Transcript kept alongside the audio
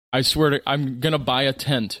I swear I'm going to buy a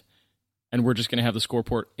tent, and we're just going to have the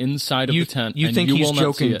scoreboard inside of the tent. You think he's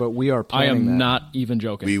joking, but we are planning I am that. not even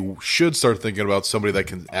joking. We should start thinking about somebody that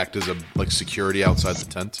can act as security outside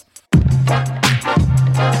the tent.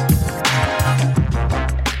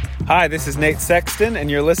 Hi, this is Nate Sexton,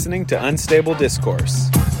 and you're listening to Unstable Discourse.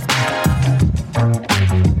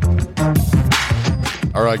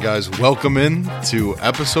 All right, guys, welcome in to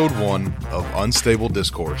episode 1 of Unstable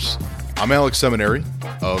Discourse. I'm Alex Seminary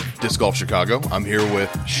of Disc Golf Chicago. I'm here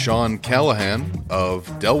with Sean Callahan of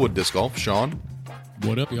Delwood Disc Golf. Sean.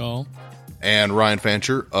 What up, y'all? And Ryan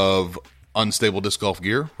Fancher of Unstable Disc Golf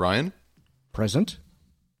Gear. Ryan. Present.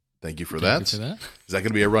 Thank you for that. Is that going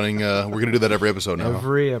to be a running... we're going to do that every episode now.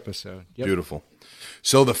 Every episode. Yep. Beautiful.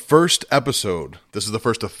 So the first episode, this is the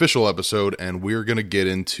first official episode, and we're going to get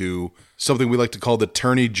into something we like to call the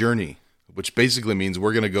tourney journey, which basically means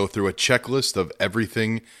we're going to go through a checklist of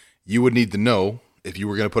everything you would need to know if you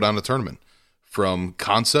were going to put on a tournament. From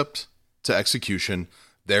concept to execution,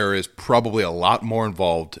 there is probably a lot more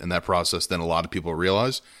involved in that process than a lot of people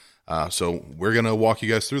realize. So we're going to walk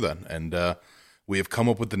you guys through that. And we have come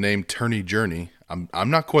up with the name Tourney Journey.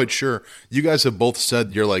 I'm not quite sure. You guys have both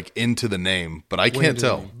said you're like into the name, but I can't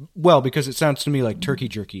tell. Well, because it sounds to me like turkey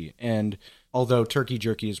jerky. And although turkey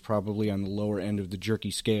jerky is probably on the lower end of the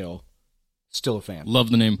jerky scale, still a fan.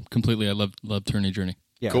 Love the name completely. I love Tourney Journey.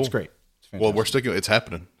 Yeah, Cool. It's great. It's Well, we're sticking. It's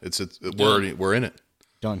happening. We're in it.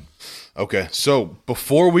 done. Okay, so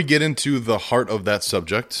before we get into the heart of that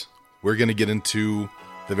subject, we're going to get into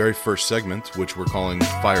the very first segment, which we're calling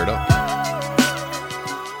Fired Up.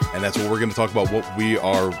 And that's what we're going to talk about, what we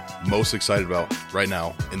are most excited about right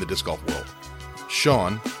now in the disc golf world.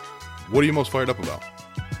 Sean, what are you most fired up about?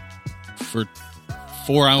 For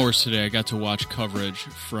 4 hours today, I got to watch coverage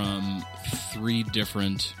from 3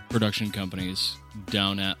 different production companies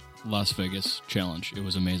down at Las Vegas Challenge. It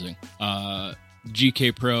was amazing.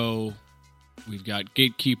 GK Pro, we've got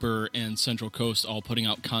Gatekeeper and Central Coast all putting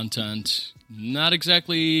out content. Not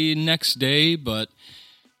exactly next day, but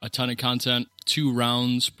a ton of content. 2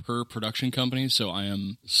 rounds per production company, so I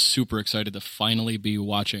am super excited to finally be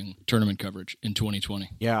watching tournament coverage in 2020.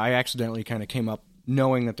 Yeah, I accidentally kind of came up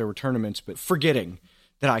knowing that there were tournaments, but forgetting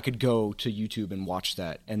that I could go to YouTube and watch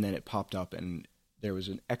that, and then it popped up, and there was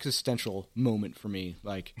an existential moment for me,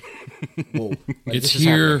 like, whoa. Like, It's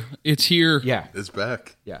here. happening. It's here. Yeah, It's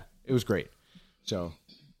back. yeah, it was great. So,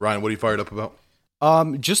 Ryan, what are you fired up about?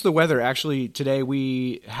 just the weather. Actually, today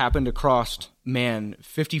we happened across,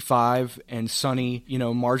 55 and sunny,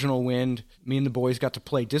 marginal wind. Me and the boys got to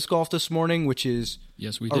play disc golf this morning, which is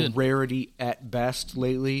Yes, we a did. rarity at best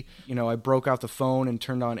lately. I broke out the phone and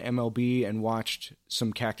turned on MLB and watched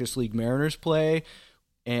some Cactus League Mariners play.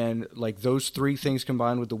 And like those 3 things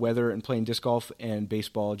combined with the weather and playing disc golf and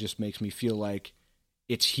baseball just makes me feel like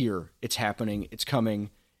it's here, it's happening, it's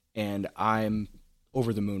coming, and I'm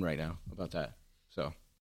over the moon right now about that. So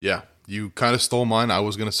Yeah, you kind of stole mine. I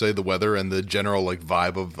was going to say the weather and the general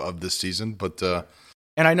vibe of this season, but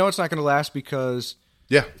and I know it's not going to last because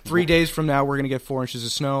yeah. 3 days from now we're going to get 4 inches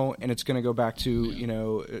of snow, and it's going to go back to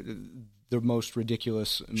the most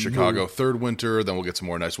ridiculous Chicago mood. 3rd winter, then we'll get some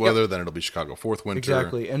more nice weather, then it'll be Chicago 4th winter.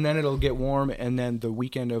 Exactly, and then it'll get warm, and then the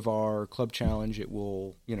weekend of our club challenge, it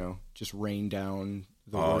will just rain down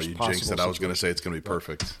the worst You possible jinxed it. I was going to situation. say it's going to be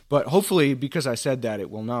perfect. But hopefully, because I said that, it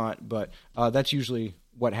will not. But that's usually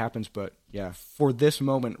what happens. But yeah, for this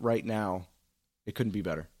moment right now, it couldn't be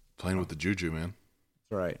better. Playing with the juju, man.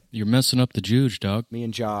 All right, You're messing up the juge, dog. me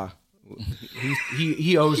and Ja,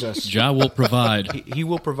 he owes us. Ja will provide. He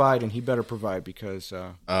will provide, and he better provide because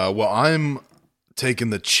Well, I'm taking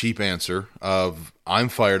the cheap answer of I'm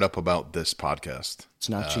fired up about this podcast. it's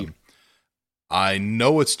not cheap. I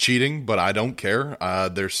know it's cheating, but I don't care.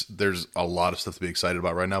 There's a lot of stuff to be excited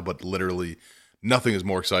about right now, but literally nothing is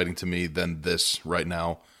more exciting to me than this right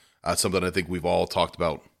now. Something I think we've all talked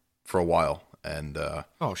about for a while. And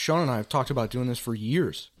Sean and I have talked about doing this for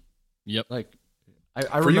years. Yep. Like, I for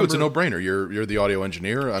remember, you, it's a no-brainer. You're the audio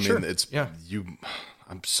engineer. I Sure, mean, it's yeah.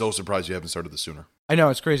 I'm so surprised you haven't started this sooner. I know,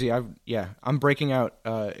 it's crazy. I'm breaking out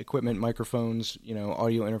equipment, microphones,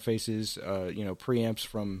 audio interfaces, preamps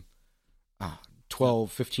from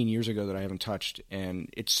 12, 15 years ago that I haven't touched, and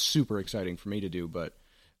it's super exciting for me to do. But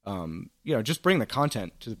just bring the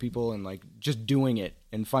content to the people and like just doing it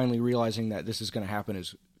and finally realizing that this is going to happen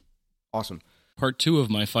is awesome. Part 2 of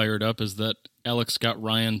my fired up is that Alex got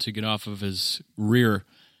Ryan to get off of his rear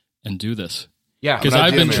and do this. Yeah, Because Good I've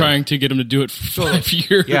idea, been man. trying to get him to do it for 5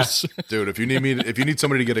 years. Yeah. Dude, if you need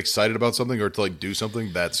somebody to get excited about something or to do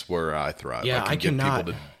something, that's where I thrive. Yeah, I I can get cannot.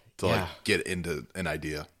 people to Yeah. get into an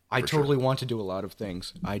idea. I for totally sure. want to do a lot of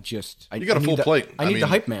things. I You got a need full the- plate. I I need mean- the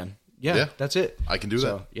hype man. Yeah, Yeah. that's it. I can do that.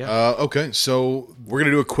 So, yeah. Okay, so we're going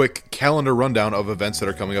to do a quick calendar rundown of events that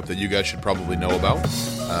are coming up that you guys should probably know about.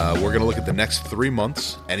 We're going to look at the next 3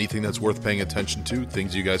 months, anything that's worth paying attention to,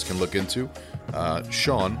 things you guys can look into.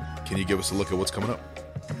 Sean, can you give us a look at what's coming up?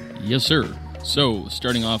 Yes, sir. So,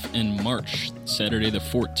 starting off in March, Saturday the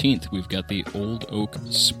 14th, we've got the Old Oak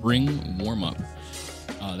Spring Warm-Up.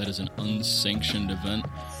 That is an unsanctioned event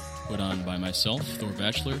put on by myself, Thor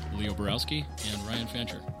Batchelor, Leo Borowski, and Ryan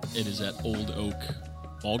Fancher. It is at Old Oak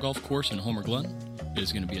Ball Golf Course in Homer Glen. It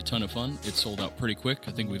is going to be a ton of fun. It sold out pretty quick.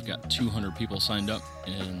 I think we've got 200 people signed up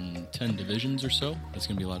in 10 divisions or so. It's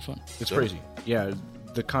going to be a lot of fun. It's crazy. Yeah,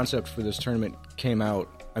 the concept for this tournament came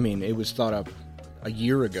out. I mean, it was thought up a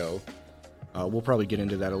year ago. We'll probably get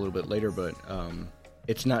into that a little bit later, but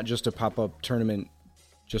it's not just a pop-up tournament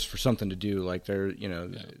just for something to do. Like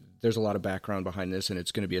there's a lot of background behind this, and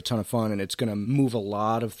it's going to be a ton of fun, and it's going to move a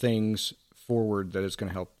lot of things forward that is going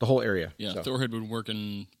to help the whole area. Yeah, So, Thor had been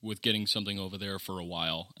working with getting something over there for a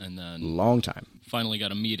while, and then long time. finally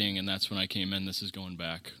got a meeting, and that's when I came in. This is going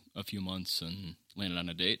back a few months and landed on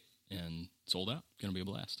a date and sold out. Going to be a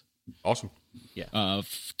blast. Awesome.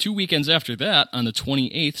 2 weekends after that, on the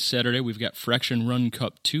 28th, Saturday, we've got Fraction Run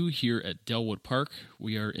Cup 2 here at Delwood Park.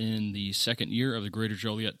 We are in the second year of the Greater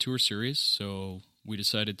Joliet Tour Series, so we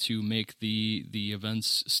decided to make the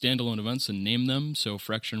events standalone events and name them. So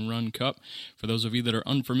Fraction Run Cup, for those of you that are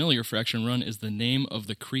unfamiliar, Fraction Run is the name of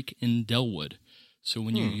the creek in Delwood. So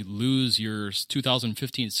when you lose your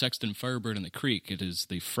 2015 Sexton Firebird in the creek, it is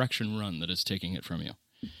the Fraction Run that is taking it from you.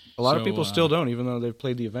 A lot of So, people still don't, even though they've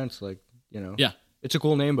played the events. Yeah, It's a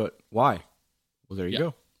cool name, but why? Well, there you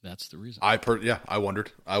go. that's the reason. I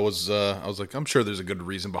wondered. I was like, I'm sure there's a good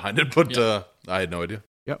reason behind it, but I had no idea.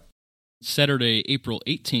 Yep. Saturday, April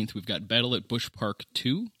 18th, we've got Battle at Bush Park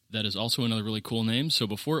 2. That is also another really cool name. So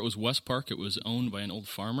before it was West Park, it was owned by an old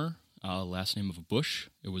farmer, last name of Bush.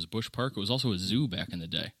 It was Bush Park. It was also a zoo back in the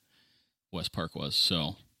day, West Park was.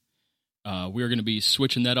 So we're going to be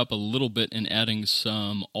switching that up a little bit and adding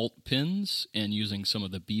some alt pins and using some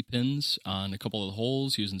of the B pins on a couple of the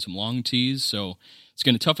holes, using some long tees. So it's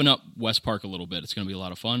going to toughen up West Park a little bit. It's going to be a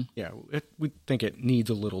lot of fun. Yeah, we think it needs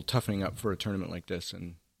a little toughening up for a tournament like this,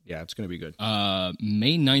 and yeah, it's going to be good.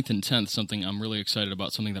 May 9th and 10th, something I'm really excited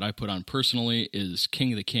about, something that I put on personally, is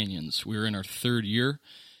King of the Canyons. We're in our third year.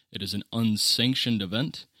 It is an unsanctioned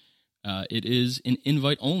event. It is an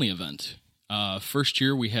invite-only event. First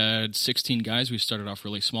year, we had 16 guys. We started off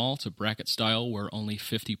really small. It's a bracket style where only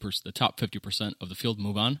the top 50% of the field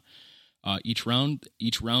move on. Each round,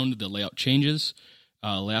 the layout changes.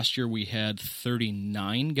 Last year, we had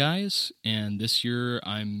 39 guys, and this year,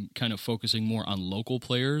 I'm kind of focusing more on local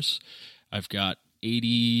players. I've got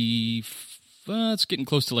 80, it's getting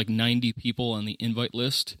close to like 90 people on the invite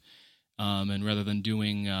list. And rather than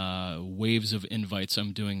doing waves of invites,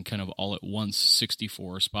 I'm doing kind of all at once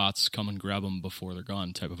 64 spots, come and grab them before they're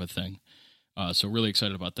gone type of a thing. So really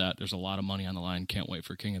excited about that. There's a lot of money on the line. Can't wait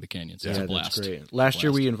for King of the Canyons. It's a blast. That's great. Last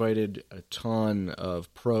year we invited a ton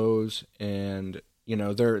of pros, and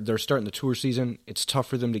they're starting the tour season. It's tough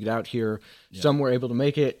for them to get out here. Yeah. Some were able to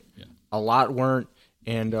make it. Yeah. A lot weren't.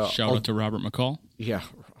 And shout out to Robert McCall. Yeah,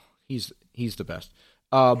 he's the best.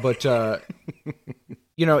 But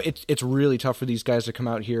it's really tough for these guys to come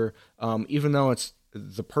out here. Even though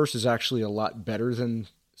the purse is actually a lot better than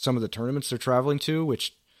some of the tournaments they're traveling to,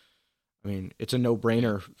 which, I mean, it's a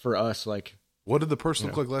no-brainer for us. Like, what did the purse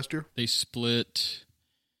look like last year? They split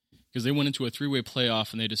because they went into a three-way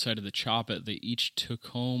playoff and they decided to chop it. They each took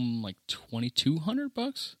home like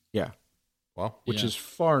 $2,200. Yeah. Wow. Which is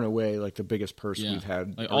far and away like the biggest purse we've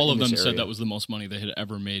had. Like, all of them said that was the most money they had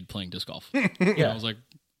ever made playing disc golf. And I was like,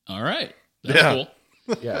 all right, that's cool.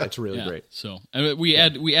 Yeah, it's really great. So we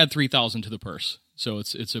add $3,000 to the purse. So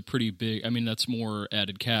it's a pretty big. I mean, that's more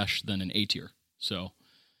added cash than an A tier. So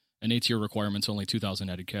an A tier requirement's only $2,000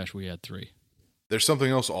 added cash. We add $3,000. There's something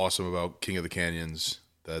else awesome about King of the Canyons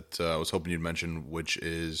that I was hoping you'd mention, which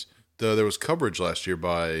is there was coverage last year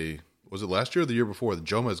by. Was it last year or the year before? The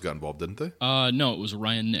Jomez got involved, didn't they? No, it was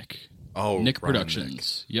Ryan Nick. Oh, Nick Ryan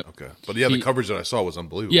Productions. Nick. Yep. Okay, but the coverage that I saw was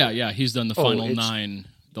unbelievable. Yeah, he's done the final 9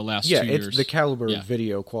 the last 2 years. The caliber of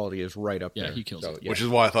video quality is right up there. Yeah, he kills it. Which is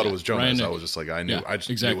why I thought it was Jomez. Nick. I was just like, I knew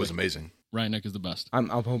it was amazing. Ryan Nick is the best. I'm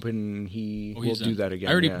hoping he will do that again.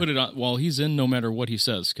 I already put it on. Well, he's in no matter what he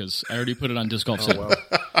says because I already put it on Disc Golf Center. Well.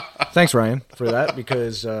 Thanks, Ryan, for that,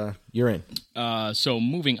 because you're in. So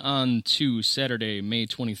moving on to Saturday, May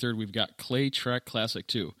 23rd, we've got Clay Track Classic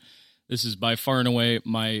 2. This is by far and away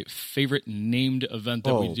my favorite named event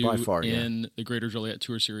that we do in the Greater Joliet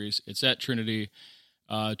Tour Series. It's at Trinity.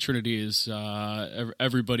 Trinity is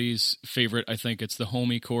everybody's favorite. I think it's the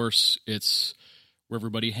homie course. It's where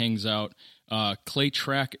everybody hangs out. Clay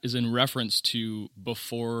Track is in reference to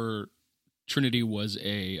before Trinity was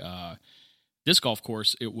a disc golf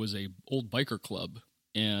course. It was a old biker club.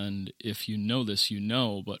 And if you know this, you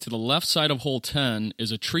know. But to the left side of hole 10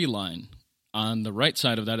 is a tree line. On the right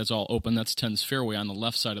side of that is all open. That's 10's fairway. On the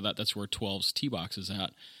left side of that, that's where 12's tee box is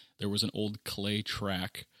at. There was an old Clay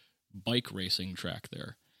Track bike racing track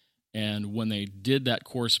there. And when they did that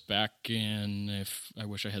course back in, if I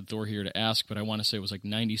wish I had Thor here to ask, but I want to say it was like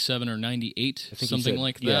 97 or 98, I think something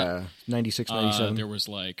like that. Yeah, 96, 97. There was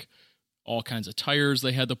like all kinds of tires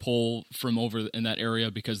they had to pull from over in that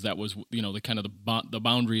area because that was, the kind of the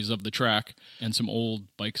boundaries of the track, and some old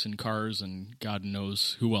bikes and cars and God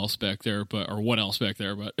knows who else back there, or what else back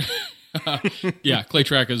there. But yeah, Clay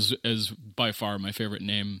Track is by far my favorite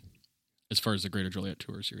name as far as the Greater Joliet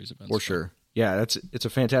Tour Series events. For sure. Yeah, it's a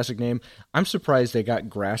fantastic name. I'm surprised they got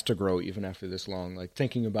grass to grow even after this long. Like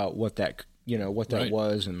thinking about what that Right.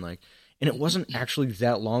 was, and it wasn't actually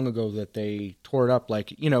that long ago that they tore it up.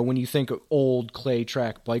 Like, when you think of old Clay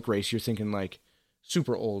Track bike race, you're thinking like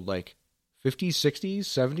super old, like 50s, 60s,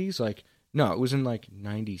 70s. Like, no, it was in like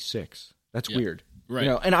 96. That's weird. Right.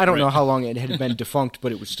 And I don't know how long it had been defunct,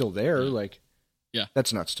 but it was still there. Like, Yeah.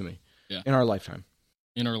 that's nuts to me. Yeah. In our lifetime.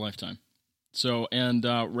 In our lifetime. So, and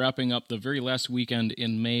wrapping up the very last weekend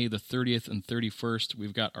in May, the 30th and 31st,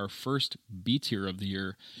 we've got our first B tier of the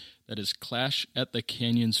year. That is Clash at the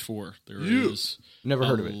Canyons 4. There is Never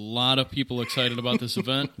heard of it. a lot of people excited about this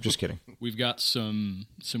event. Just kidding. We've got some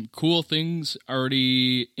cool things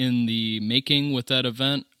already in the making with that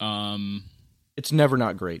event. It's never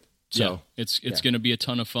not great. So Yeah, it's going to be a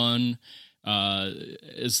ton of fun.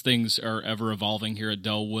 As things are ever evolving here at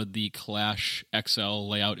Delwood, the Clash XL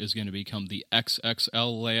layout is going to become the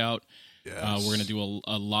XXL layout. Yes. We're going to do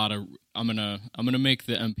a lot of. I'm gonna make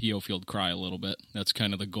the MPO field cry a little bit. That's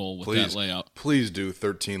kind of the goal with that layout. Please do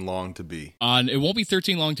 13 long to be. It won't be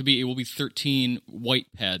 13 long to be. It will be 13 white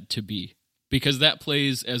pad to be, because that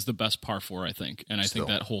plays as the best par 4, I think, and I think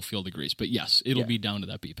that whole field agrees. But yes, it'll be down to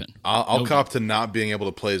that B pin. I'll cop to not being able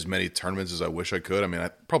to play as many tournaments as I wish I could. I mean,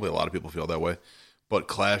 probably a lot of people feel that way, but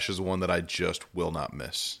Clash is one that I just will not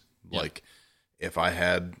miss. Yeah. Like, if I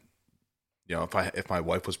had, if my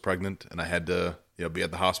wife was pregnant and I had to, be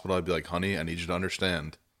at the hospital, I'd be like, honey, I need you to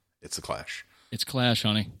understand, it's the Clash. It's Clash,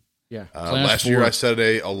 honey. yeah. Clash Last year 4. I set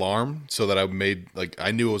a alarm so that I made,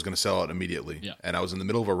 I knew it was going to sell out immediately. Yeah. And I was in the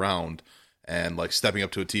middle of a round and stepping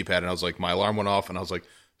up to a tee pad, and I was like, my alarm went off, and I was like,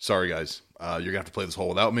 sorry guys, you're going to have to play this hole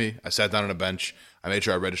without me. I sat down on a bench. I made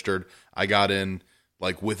sure I registered. I got in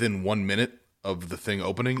within 1 minute of the thing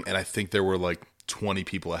opening, and I think there were 20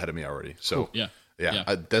 people ahead of me already. So Yeah.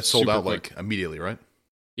 that sold Super out quick. immediately, right?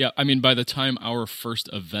 Yeah, I mean, by the time our first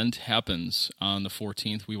event happens on the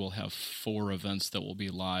 14th, we will have 4 events that will be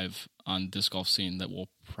live on Disc Golf Scene that will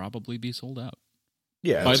probably be sold out.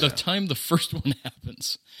 Yeah. By the time the first one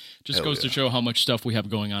happens, just Hell goes to yeah. show how much stuff we have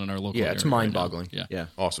going on in our local area. It's right now. mind-boggling. Yeah. Yeah.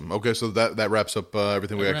 Awesome. Okay, so that wraps up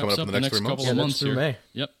everything we That got coming wraps up in the next 3 months. couple Yeah, of that's months through here. May.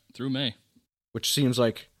 Yep, through May. Which seems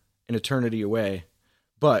like an eternity away,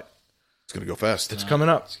 but It's going to go fast. it's coming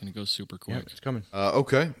up. It's going to go super Yeah, quick. it's coming.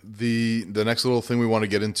 Okay. The next little thing we want to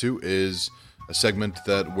get into is a segment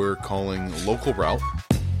that we're calling Local Route,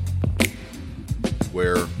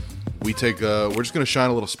 where we take we're just going to shine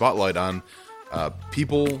a little spotlight on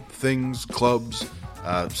people, things, clubs,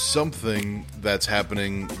 something that's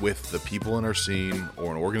happening with the people in our scene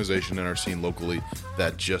or an organization in our scene locally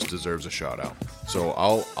that just deserves a shout out. So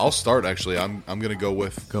I'll start. Actually, I'm going to go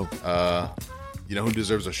with you know who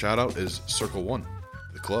deserves a shout out is Circle One,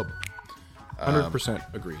 the club.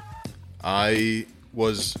 100% agreed. I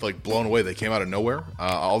was blown away. They came out of nowhere.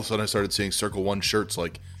 All of a sudden, I started seeing Circle One shirts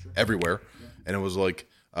everywhere, and it was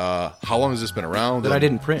how long has this been around? That I And-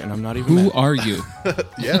 didn't print, and I'm not even Who mad. are you?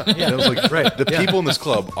 Yeah, and it was Right. the people in this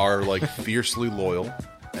club are fiercely loyal,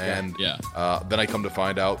 and Yeah. then I come to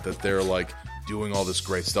find out that they're doing all this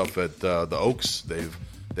great stuff at the Oaks.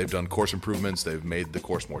 They've done course improvements. They've made the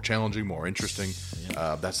course more challenging, more interesting.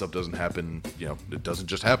 That stuff doesn't happen. It doesn't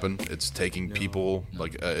just happen. It's taking people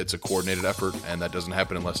it's a coordinated effort, and that doesn't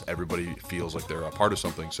happen unless everybody feels like they're a part of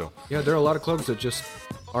something. So Yeah, there are a lot of clubs that just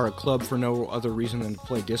are a club for no other reason than to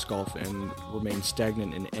play disc golf and remain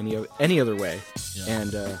stagnant in any other way. Yeah.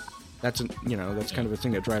 And that's kind of a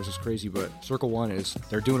thing that drives us crazy. But Circle One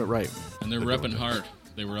they're doing it right. And they're repping hard.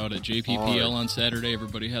 They were out at JPPL on Saturday.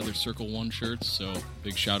 Everybody had their Circle One shirts, so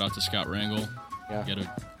big shout out to Scott Rangel. Yeah. Got an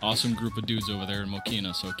awesome group of dudes over there in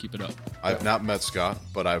Mokina, so keep it up. I've not met Scott,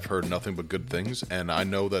 but I've heard nothing but good things, and I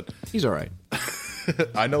know that He's all right.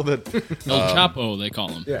 I know that. El Chapo, they call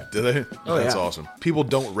him. Yeah. Do they? Oh, That's yeah. awesome. People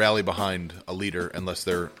don't rally behind a leader unless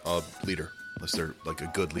they're a leader, unless they're like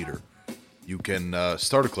a good leader. You can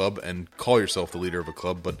start a club and call yourself the leader of a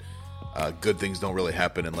club, but good things don't really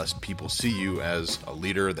happen unless people see you as a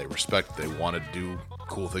leader they respect, they want to do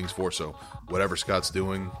cool things for. So whatever Scott's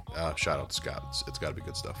doing, shout out to Scott. It's got to be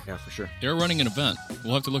good stuff. Yeah, for sure. They're running an event.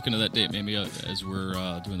 We'll have to look into that date. Maybe as we're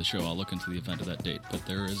doing the show, I'll look into the event of that date. But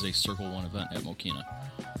there is a Circle One event at Mokina.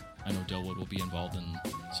 I know Delwood will be involved in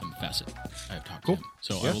some facet. I have talked to him.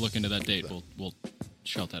 So I will look into that date. We'll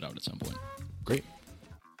shout that out at some point. Great.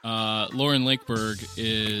 Lauren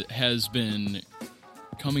Lakeberg has been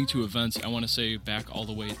coming to events, I want to say, back all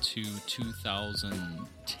the way to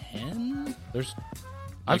 2010?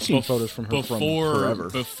 I've seen photos from her from forever.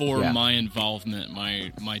 Before Yeah. my involvement,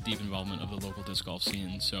 my deep involvement of the local disc golf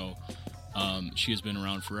scene. So she has been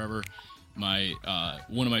around forever.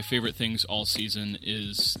 One of my favorite things all season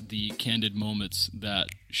is the candid moments that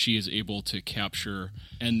she is able to capture.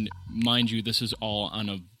 And mind you, this is all on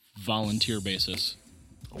a volunteer basis.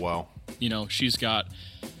 Wow. You know, she's got...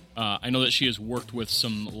 I know that she has worked with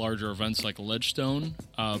some larger events like Ledgestone,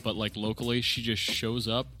 but like locally, she just shows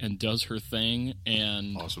up and does her thing,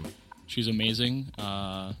 and Awesome. she's amazing.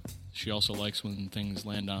 She also likes when things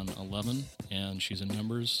land on 11, and she's a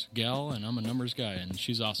numbers gal, and I'm a numbers guy, and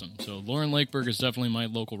she's awesome. So Lauren Lakeberg is definitely my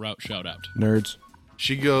local route shout-out. Nerds.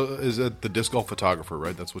 She is at the disc golf photographer,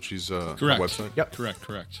 right? That's what she's Correct. website. Yep.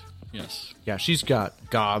 Correct. Yes. Yeah, she's got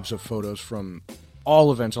gobs of photos from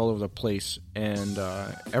all events all over the place, and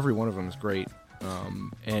every one of them is great.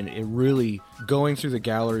 And it really, going through the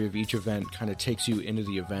gallery of each event kind of takes you into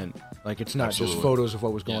the event. Like, it's not Absolutely. just photos of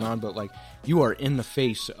what was going on, but like you are in the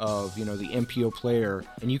face of, the MPO player,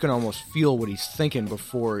 and you can almost feel what he's thinking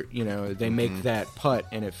before, they make that putt,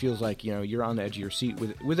 and it feels like, you're on the edge of your seat.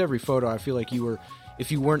 With every photo, I feel like if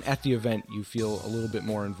you weren't at the event, you feel a little bit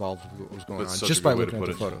more involved with what was going That's on such just a by good way to looking at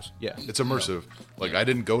put the it. photos. Yeah. It's immersive. Like, I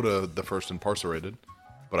didn't go to the first Incarcerated,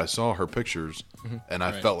 but I saw her pictures, and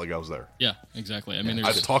I felt like I was there. Yeah, exactly. I mean,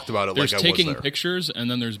 I've talked about it there's like I was taking there. pictures, and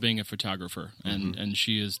then there's being a photographer, and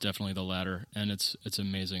she is definitely the latter. And it's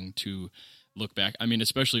amazing to look back. I mean,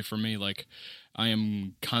 especially for me, like I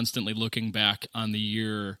am constantly looking back on the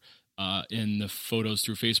year in the photos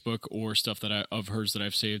through Facebook or stuff of hers that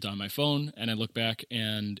I've saved on my phone, and I look back,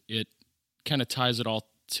 and it kind of ties it all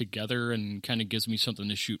together and kind of gives me something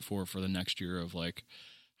to shoot for the next year of like,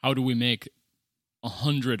 how do we make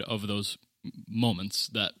 100 of those moments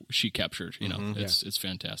that she captured? It's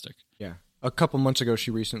fantastic. Yeah. A couple months ago,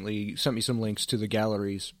 she recently sent me some links to the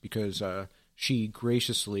galleries because she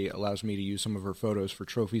graciously allows me to use some of her photos for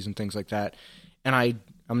trophies and things like that. And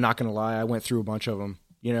I'm not going to lie, I went through a bunch of them,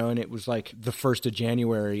 and it was like the 1st of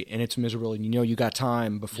January, and it's miserable, and you got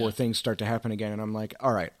time before things start to happen again. And I'm like,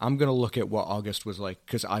 all right, I'm going to look at what August was like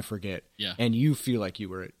because I forget. Yeah. And you feel like you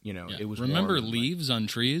were, it was Remember warm, leaves on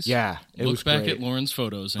trees? Yeah, it Look was back great. at Lauren's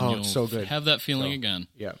photos, and Oh, you'll it's so good. have that feeling again.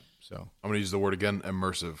 Yeah. So I'm going to use the word again,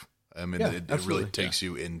 immersive. I mean, Yeah, it really absolutely. takes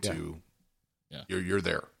you into, Yeah. you're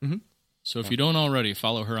there. So if you don't already,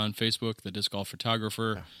 follow her on Facebook, the Disc Golf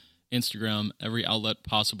Photographer, Instagram, every outlet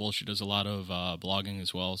possible. She does a lot of blogging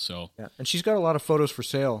as well. So yeah, and she's got a lot of photos for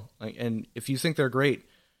sale. And if you think they're great,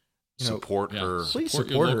 Support her. please support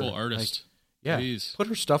support your her. local artist. Yeah, Please. put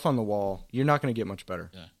her stuff on the wall. You're not going to get much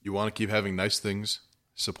better. Yeah. You want to keep having nice things,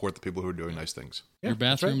 support the people who are doing nice things. Yeah, Your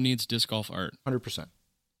that's bathroom right. needs disc golf art. 100%.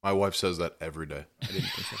 My wife says that every day. I didn't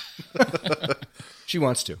think so. She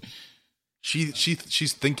wants to.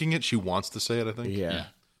 She's thinking it. She wants to say it, I think. Yeah.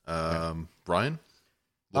 Brian?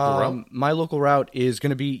 Local route? My local route is going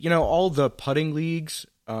to be, all the putting leagues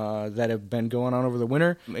that have been going on over the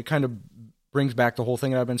winter. It kind of brings back the whole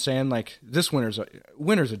thing that I've been saying. Like, this winter's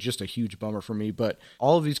just a huge bummer for me, but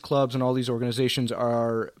all of these clubs and all these organizations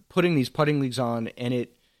are putting these putting leagues on, and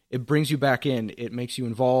it brings you back in. It makes you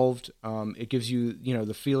involved. It gives you,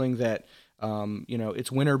 the feeling that,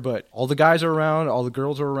 it's winter, but all the guys are around, all the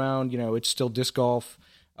girls are around, it's still disc golf.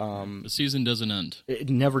 The season doesn't end. It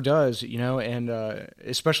never does, and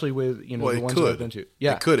especially with, the Well, it ones that I've been could. to.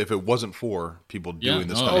 Yeah. It could if it wasn't for people doing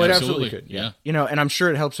this no, kind Oh, of it stuff. absolutely Absolutely, could. yeah. And I'm sure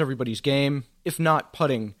it helps everybody's game, if not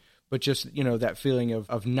putting, but just, that feeling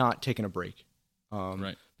of not taking a break.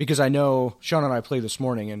 Right. Because I know Sean and I played this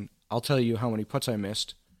morning, and I'll tell you how many putts I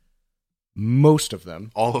missed. Most of them.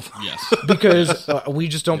 All of them. Yes. Because we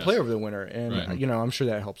just don't Yes. play over the winter. And, Right. I'm sure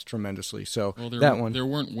that helps tremendously. So Well, that one. there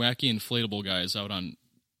weren't wacky inflatable guys out on,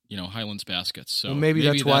 Highlands baskets. So Well, maybe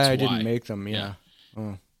that's why I didn't make them. Yeah.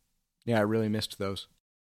 Oh. Yeah, I really missed those.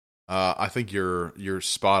 I think you're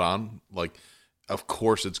spot on. Like, of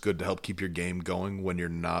course, it's good to help keep your game going when you're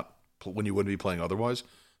not when you wouldn't be playing otherwise.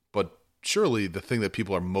 But surely the thing that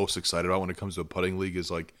people are most excited about when it comes to a putting league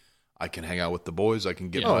is like, I can hang out with the boys. I can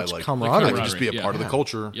get my it's like camaraderie. I can just be a part of the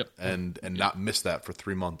culture Yep. and not miss that for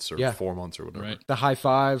 3 months or 4 months or whatever. Right. The high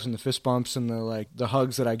fives and the fist bumps and the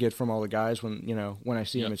hugs that I get from all the guys when I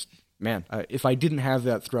see them, it's man. If I didn't have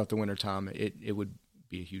that throughout the winter, Tom, it would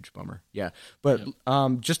be a huge bummer. Yeah, but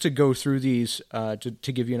just to go through these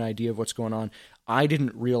to give you an idea of what's going on. I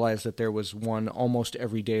didn't realize that there was one almost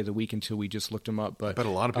every day of the week until we just looked them up. But a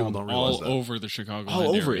lot of people don't realize all that. over the Chicago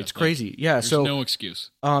all over. area. It's crazy. Yeah. There's So no excuse.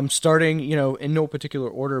 starting, in no particular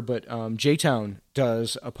order, but J-Town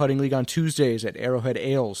does a putting league on Tuesdays at Arrowhead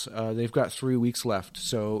Ales. They've got 3 weeks left,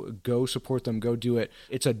 so go support them. Go do it.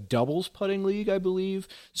 It's a doubles putting league, I believe.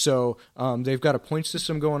 So they've got a point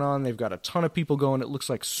system going on. They've got a ton of people going. It looks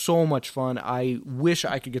like so much fun. I wish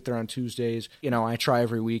I could get there on Tuesdays. I try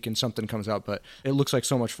every week and something comes out, but it looks like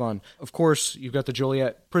so much fun. Of course, you've got the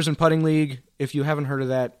Joliet Prison Putting League. If you haven't heard of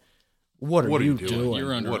that, what are you doing?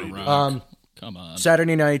 You're under a rock. Come on.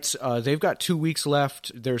 Saturday nights, they've got 2 weeks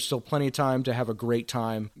left. There's still plenty of time to have a great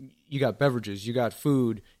time. You got beverages, you got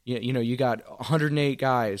food, you got 108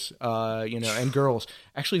 guys, and girls.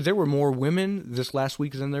 Actually, there were more women this last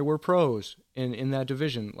week than there were pros in that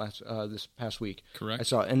division this past week. Correct. I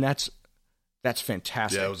saw, and that's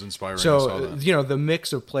fantastic. Yeah, it was inspiring. I So, saw that. the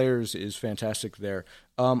mix of players is fantastic there.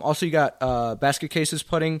 Also, you got basket cases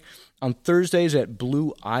putting on Thursdays at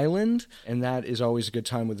Blue Island, and that is always a good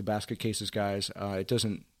time with the basket cases guys. It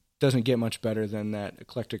doesn't get much better than that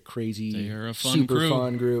eclectic, crazy, They are a fun super group.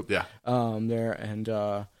 fun group. Yeah. There and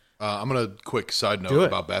I'm gonna quick side Do note it.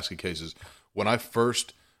 about basket cases. When I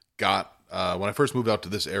first moved out to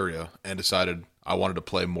this area and decided I wanted to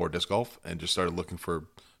play more disc golf and just started looking for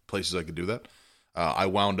places I could do that, I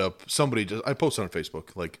wound up I posted on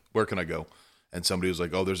Facebook like, where can I go? And somebody was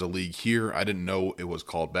like, oh, there's a league here. I didn't know it was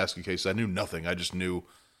called basket cases. I knew nothing. I just knew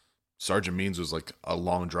Sergeant Means was like a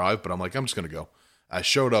long drive, but I'm like, I'm just gonna go. I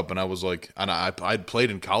showed up and I was like, and I'd played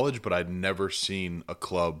in college, but I'd never seen a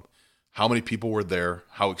club. How many people were there?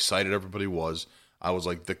 How excited everybody was. I was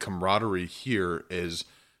like, the camaraderie here is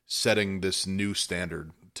setting this new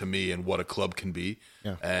standard to me and what a club can be.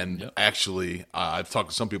 Yeah. And actually, I've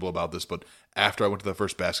talked to some people about this, but after I went to the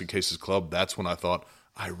first Basket Cases club, that's when I thought,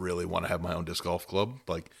 I really want to have my own disc golf club.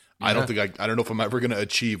 Like, I don't know if I'm ever going to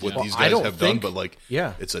achieve what these I guys don't have done, think- but like,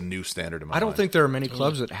 yeah. it's a new standard in my I don't mind. think there are many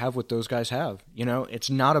clubs that have what those guys have. It's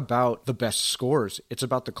not about the best scores. It's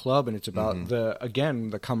about the club, and it's about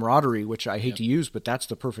the camaraderie, which I hate to use, but that's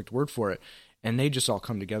the perfect word for it. And they just all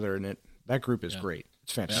come together, and that group is great.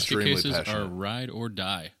 It's fantastic. Basket Extremely cases passionate. are ride or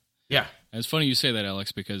die. Yeah. And it's funny you say that,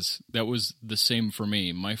 Alex, because that was the same for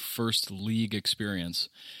me. My first league experience.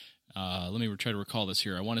 Let me try to recall this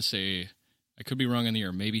here. I want to say, I could be wrong on the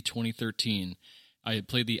year, maybe 2013. I had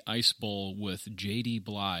played the Ice Bowl with J.D.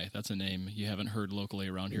 Bly. That's a name you haven't heard locally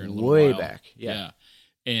around here in a little Way while. back, yeah.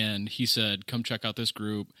 And he said, come check out this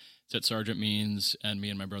group. It's at Sergeant Means, and me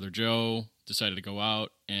and my brother Joe decided to go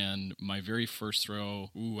out, and my very first throw,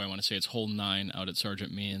 I want to say it's hole 9 out at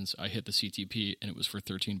Sergeant Means. I hit the CTP, and it was for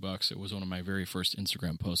 $13. It was one of my very first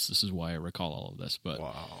Instagram posts. This is why I recall all of this. But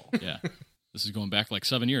Wow. yeah, this is going back like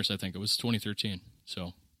 7 years, I think. It was 2013.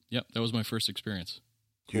 So, yep, that was my first experience.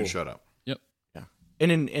 Huge shout out. Yep. Yeah.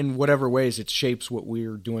 And in whatever ways it shapes what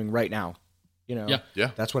we're doing right now.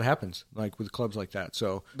 Yeah. That's what happens, like with clubs like that.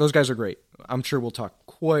 So those guys are great. I'm sure we'll talk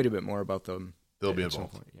quite a bit more about them. They'll be at some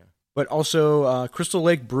involved. point, yeah. But also Crystal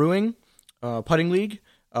Lake Brewing, Putting League,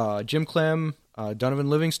 Jim Clem, Donovan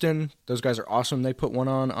Livingston. Those guys are awesome. They put one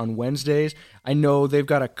on Wednesdays. I know they've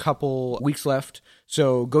got a couple weeks left,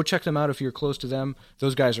 so go check them out if you're close to them.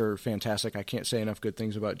 Those guys are fantastic. I can't say enough good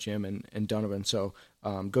things about Jim and Donovan, so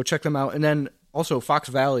go check them out. And then also Fox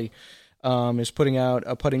Valley is putting out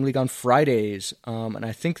a putting league on Fridays, and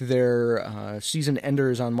I think their season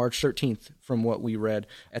ender is on March 13th, from what we read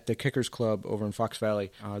at the Kickers Club over in Fox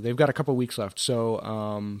Valley. They've got a couple weeks left,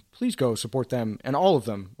 so please go support them and all of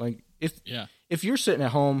them. Like if you're sitting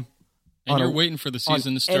at home And you're waiting for the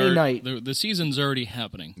season to start. any night. The season's already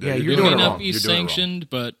happening. Yeah, you're it doing may it not wrong. be You're doing it wrong. sanctioned,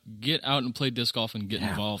 but get out and play disc golf and get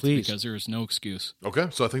involved please. because there is no excuse. Okay,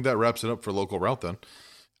 so I think that wraps it up for Local Route then.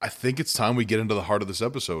 I think it's time we get into the heart of this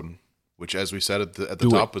episode, which, as we said at the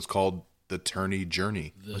top, is called The Tourney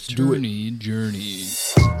Journey. The Tourney Journey.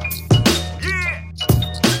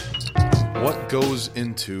 What goes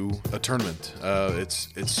into a tournament?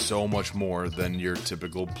 It's so much more than your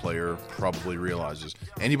typical player probably realizes.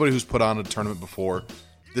 Anybody who's put on a tournament before,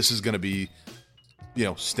 this is going to be,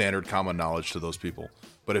 standard common knowledge to those people.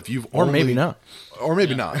 But if you've Or maybe not.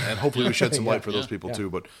 and hopefully we shed some light for those people too.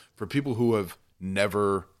 But for people who have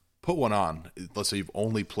never put one on, let's say you've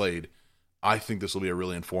only played, I think this will be a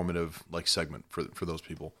really informative like segment for those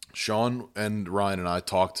people. Sean and Ryan and I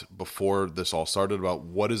talked before this all started about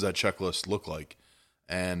what does that checklist look like,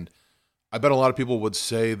 and I bet a lot of people would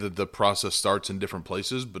say that the process starts in different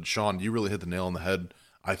places. But Sean, you really hit the nail on the head,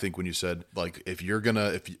 I think, when you said like if you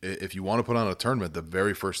want to put on a tournament, the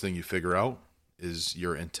very first thing you figure out is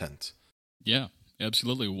your intent. Yeah,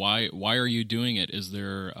 absolutely. Why are you doing it? Is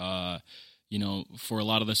there for a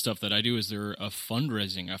lot of the stuff that I do, is there a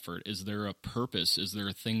fundraising effort? Is there a purpose? Is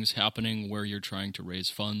there things happening where you're trying to raise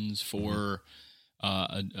funds for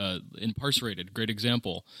Incarcerated? Great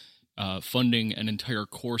example. Funding an entire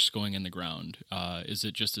course going in the ground. Is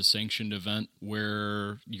it just a sanctioned event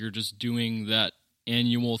where you're just doing that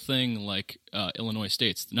annual thing like Illinois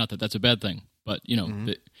State's? Not that that's a bad thing, but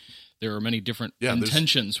there are many different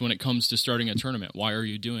intentions when it comes to starting a tournament. Why are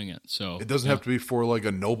you doing it? So it doesn't have to be for like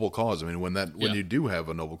a noble cause. I mean, when you do have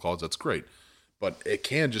a noble cause, that's great. But it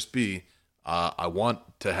can just be, I want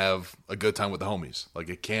to have a good time with the homies. Like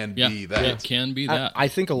it can be that. It can be that. I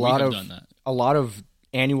think a lot of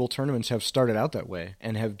annual tournaments have started out that way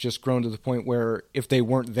and have just grown to the point where if they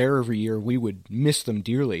weren't there every year, we would miss them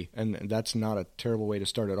dearly. And that's not a terrible way to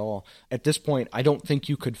start at all. At this point, I don't think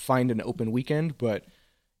you could find an open weekend, but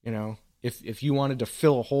if you wanted to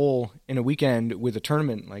fill a hole in a weekend with a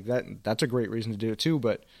tournament like that, that's a great reason to do it too.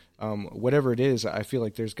 But whatever it is, I feel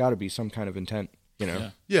like there's got to be some kind of intent,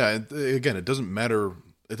 Yeah. And again, it doesn't matter.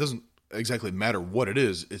 It doesn't exactly matter what it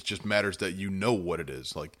is. It just matters that you know what it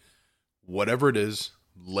is. Like whatever it is,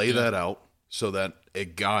 lay that out so that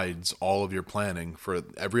it guides all of your planning for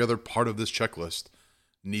every other part of this checklist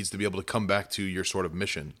needs to be able to come back to your sort of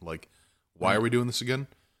mission. Like, why are we doing this again?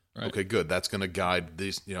 Right. Okay, good. That's going to guide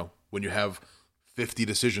these, when you have 50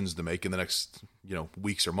 decisions to make in the next,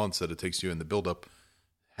 weeks or months that it takes you in the buildup,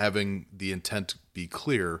 having the intent be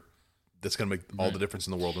clear, that's going to make all the difference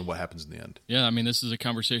in the world and what happens in the end. Yeah, I mean, this is a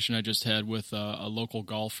conversation I just had with a local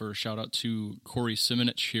golfer. Shout out to Corey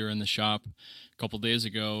Simonich here in the shop a couple days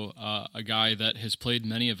ago, a guy that has played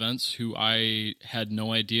many events who I had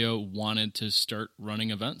no idea wanted to start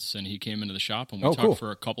running events. And he came into the shop and we talked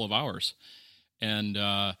for a couple of hours. And,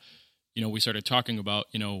 we started talking about,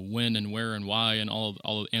 when and where and why and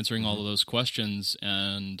all answering all of those questions.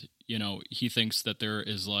 And, he thinks that there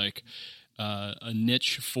is like a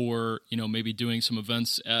niche for, maybe doing some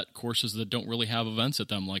events at courses that don't really have events at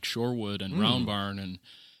them, like Shorewood and Round Barn, and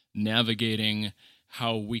navigating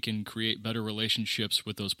how we can create better relationships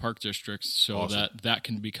with those park districts so that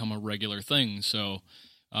can become a regular thing. So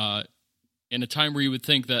in a time where you would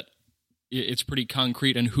think that it's pretty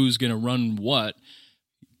concrete and who's going to run what,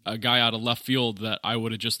 a guy out of left field that I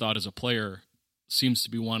would have just thought as a player seems to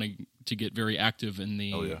be wanting to get very active in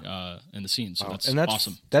the scene. So that's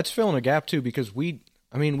awesome. That's filling a gap too, because we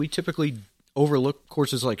typically overlook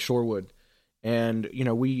courses like Shorewood, and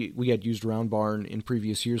we had used Round Barn in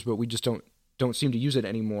previous years, but we just don't seem to use it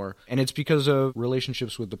anymore. And it's because of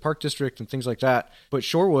relationships with the park district and things like that. But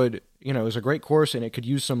Shorewood, is a great course and it could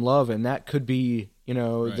use some love, and that could be,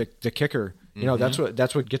 the kicker.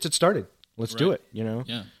 That's what gets it started. Let's do it,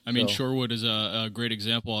 Yeah. I mean, Shorewood is a great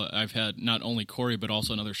example. I've had not only Corey, but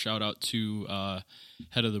also another shout out to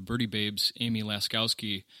head of the Birdie Babes, Amy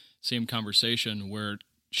Laskowski. Same conversation where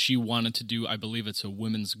she wanted to do, I believe it's a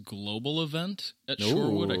women's global event at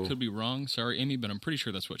Shorewood. I could be wrong. Sorry, Amy, but I'm pretty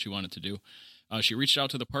sure that's what she wanted to do. She reached out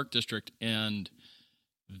to the park district and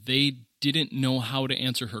they didn't know how to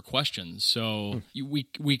answer her questions. So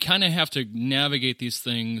we kind of have to navigate these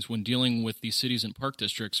things when dealing with these cities and park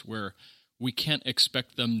districts where we can't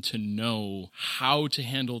expect them to know how to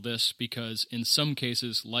handle this, because in some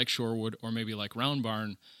cases, like Shorewood or maybe like Round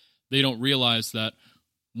Barn, they don't realize that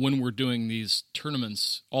when we're doing these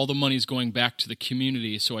tournaments, all the money's going back to the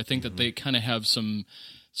community. So I think that they kind of have some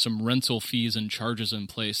rental fees and charges in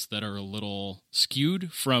place that are a little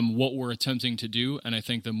skewed from what we're attempting to do. And I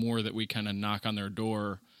think the more that we kind of knock on their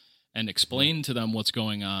door and explain to them what's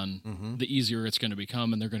going on, the easier it's going to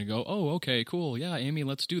become. And they're going to go, oh, okay, cool. Yeah, Amy,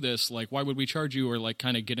 let's do this. Like, why would we charge you? Or like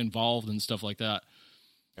kind of get involved and stuff like that.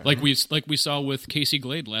 Like we saw with Casey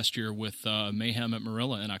Glade last year with Mayhem at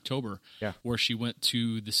Marilla in October, where she went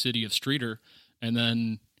to the city of Streator and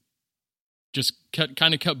then just kept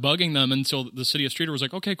bugging them until the city of Streator was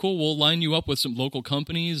like, okay, cool, we'll line you up with some local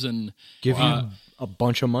companies and give you a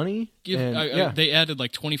bunch of money. They added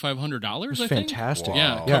like $2,500. I think. Fantastic.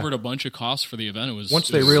 Wow. Yeah, covered a bunch of costs for the event. It was once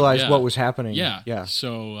they realized what was happening. Yeah.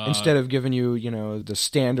 So instead of giving you, the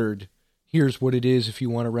standard, here's what it is if you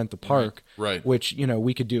want to rent the park, right. Which,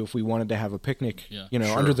 we could do if we wanted to have a picnic,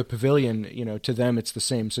 under the pavilion, to them it's the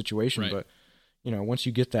same situation. Right. But, once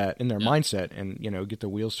you get that in their mindset and, get the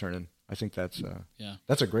wheels turning, I think that's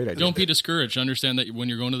a great idea. Don't be discouraged. Understand that when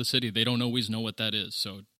you're going to the city, they don't always know what that is.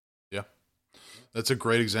 So yeah, that's a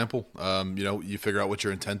great example. You figure out what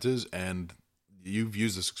your intent is, and you've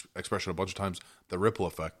used this expression a bunch of times, the ripple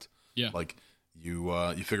effect. Yeah. Like you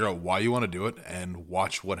figure out why you want to do it and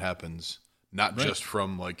watch what happens, not just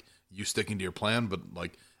from like you sticking to your plan, but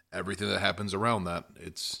like everything that happens around that.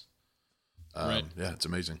 It's, it's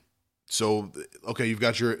amazing. So, okay, you've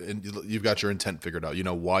got your intent figured out. You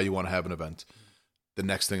know why you want to have an event. The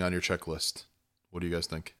next thing on your checklist, what do you guys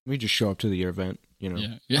think? We just show up to the event,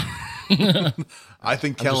 Yeah. I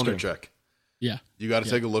think calendar check. Yeah. You got to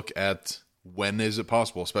take a look at when is it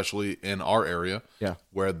possible, especially in our area,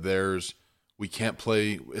 where we can't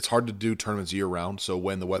play. It's hard to do tournaments year round. So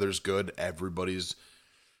when the weather's good, everybody's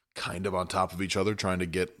kind of on top of each other, trying to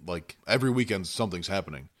get like every weekend something's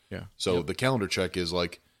happening. Yeah. So the calendar check is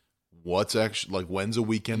like, what's actually like, when's a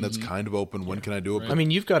weekend that's kind of open? When can I do it? I mean,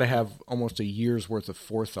 you've got to have almost a year's worth of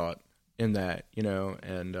forethought in that,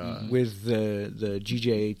 and with the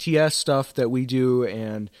GJTS stuff that we do,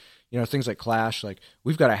 and things like Clash, like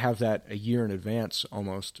we've got to have that a year in advance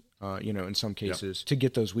almost, in some cases to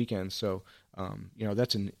get those weekends. So,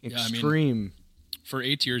 that's an extreme. For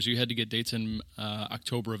 8 years, you had to get dates in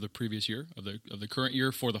October of the previous year, of the current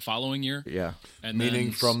year for the following year. Yeah. And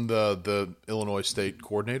meaning from the Illinois State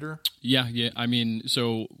coordinator? Yeah. I mean,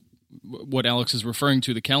 so what Alex is referring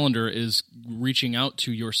to, the calendar, is reaching out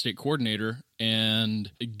to your state coordinator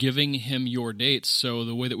and giving him your dates. So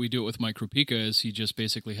the way that we do it with Mike Krupika is he just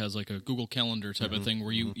basically has like a Google Calendar type of thing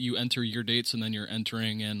where you enter your dates, and then you're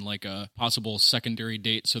entering in like a possible secondary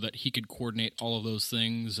date so that he could coordinate all of those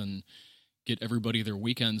things and get everybody their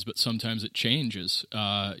weekends, but sometimes it changes.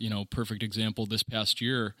 Perfect example this past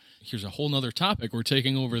year. Here's a whole nother topic. We're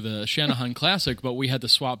taking over the Shanahan Classic, but we had to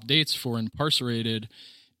swap dates for Incarcerated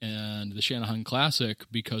and the Shanahan Classic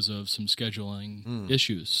because of some scheduling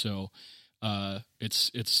issues. So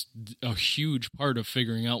it's a huge part of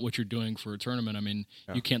figuring out what you're doing for a tournament. I mean,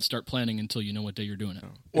 you can't start planning until you know what day you're doing it.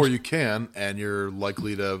 Or you can, and you're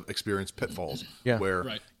likely to experience pitfalls where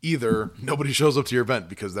Right. either nobody shows up to your event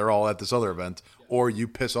because they're all at this other event, or you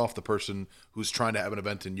piss off the person who's trying to have an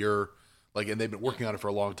event and you're like, and they've been working on it for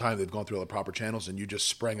a long time. They've gone through all the proper channels, and you just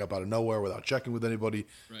sprang up out of nowhere without checking with anybody.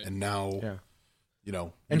 Right. And now, and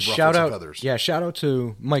you've shout ruffled some out, feathers. shout out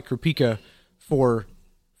to Mike Krupika for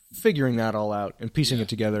figuring that all out and piecing it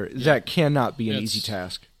together. That cannot be an easy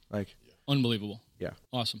task. Like, Unbelievable. yeah.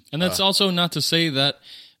 Awesome. And that's also not to say that,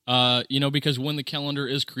 because when the calendar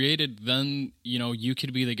is created, then, you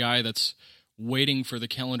could be the guy that's waiting for the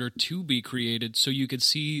calendar to be created so you could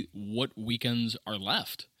see what weekends are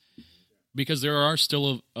left. Because there are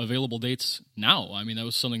still available dates now. I mean, that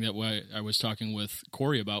was something that I was talking with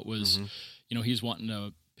Corey about was, he's wanting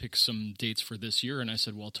to pick some dates for this year. And I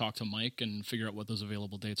said, well, talk to Mike and figure out what those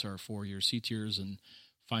available dates are for your C tiers and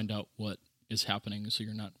find out what is happening so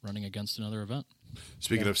you're not running against another event.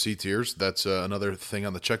 Speaking of C tiers, that's another thing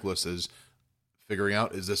on the checklist is figuring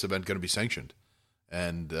out, is this event going to be sanctioned?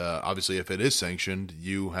 And obviously, if it is sanctioned,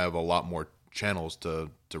 you have a lot more channels to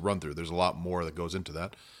run through. There's a lot more that goes into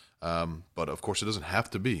that. But of course, it doesn't have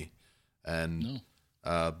to be. And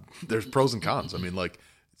there's pros and cons. I mean, like,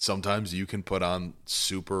 sometimes you can put on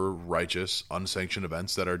super righteous, unsanctioned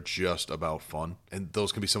events that are just about fun. And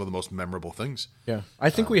those can be some of the most memorable things. Yeah. I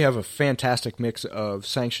think we have a fantastic mix of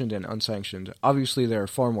sanctioned and unsanctioned. Obviously, there are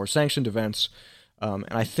far more sanctioned events, and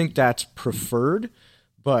I think that's preferred.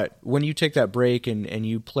 But when you take that break and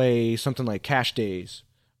you play something like Cash Days,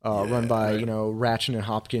 run by, Ratchin and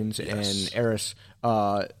Hopkins and Eris,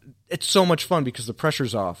 it's so much fun because the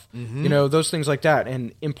pressure's off. Those things like that.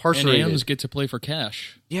 And Incarcerated. And AMs get to play for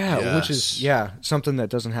cash. Yeah, which is, something that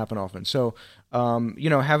doesn't happen often. So,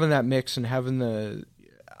 having that mix and having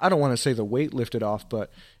I don't want to say the weight lifted off,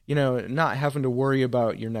 but, not having to worry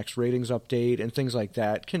about your next ratings update and things like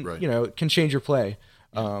that can change your play.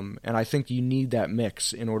 And I think you need that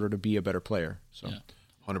mix in order to be a better player. So,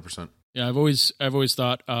 100%. Yeah, I've always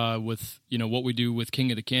thought with what we do with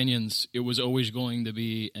King of the Canyons, it was always going to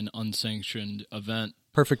be an unsanctioned event.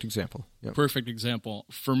 Perfect example. Yep. Perfect example.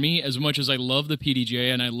 For me, as much as I love the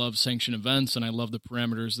PDJ and I love sanctioned events and I love the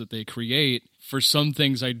parameters that they create, for some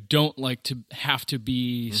things I don't like to have to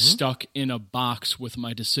be stuck in a box with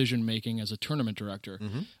my decision making as a tournament director.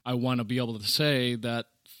 I want to be able to say that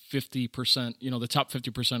 50%, the top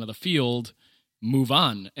 50% of the field move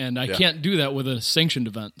on, and I can't do that with a sanctioned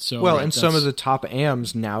event. So and some of the top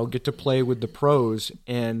AMs now get to play with the pros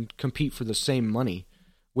and compete for the same money,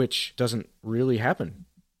 which doesn't really happen.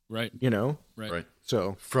 Right. Right. Right.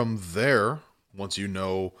 So from there, once you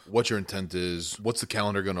know what your intent is, what's the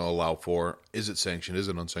calendar going to allow for, is it sanctioned, is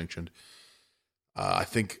it unsanctioned, I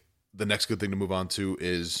think the next good thing to move on to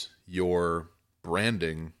is your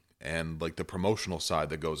branding and like the promotional side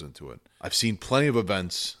that goes into it. I've seen plenty of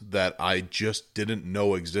events that I just didn't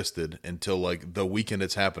know existed until like the weekend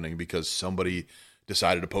it's happening because somebody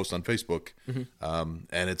decided to post on Facebook. And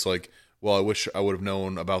it's like, well, I wish I would have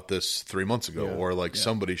known about this 3 months ago, or like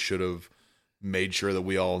somebody should have made sure that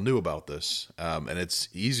we all knew about this. And it's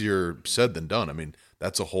easier said than done. I mean,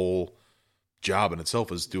 that's a whole job in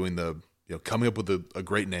itself, is doing the, coming up with a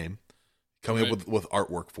great name, coming up with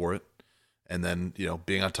artwork for it, and then,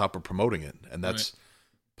 being on top of promoting it. And that's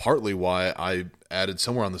partly why I added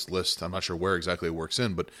somewhere on this list, I'm not sure where exactly it works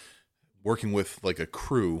in, but working with like a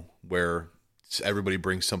crew where everybody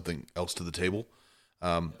brings something else to the table.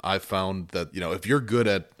 I've found that, if you're good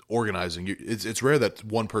at organizing, it's rare that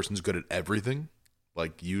one person's good at everything.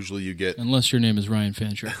 Like usually you get... Unless your name is Ryan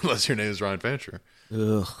Fancher. Unless your name is Ryan Fancher.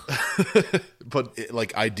 Ugh. But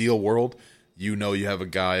like ideal world, you have a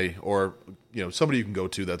guy or, somebody you can go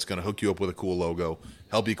to that's going to hook you up with a cool logo,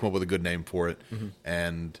 help you come up with a good name for it.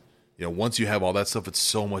 And, once you have all that stuff, it's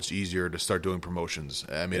so much easier to start doing promotions.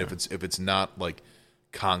 I mean, if it's not like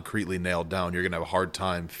concretely nailed down, you're going to have a hard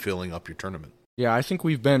time filling up your tournament. Yeah, I think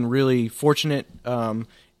we've been really fortunate. And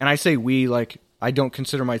I say we, like, I don't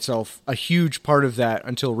consider myself a huge part of that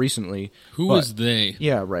until recently. Who was they?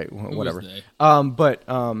 Yeah, right. Who Whatever. was they? But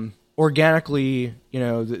organically,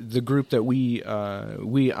 the group that we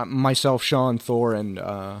myself, Sean, Thor,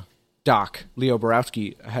 and Doc, Leo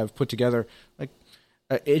Borowski, have put together, like,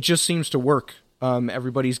 it just seems to work.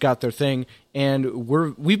 Everybody's got their thing, and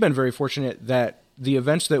we've been very fortunate that the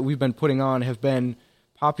events that we've been putting on have been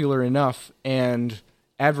popular enough and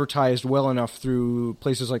advertised well enough through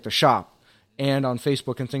places like the shop and on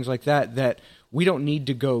Facebook and things like that, that we don't need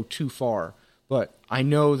to go too far. But I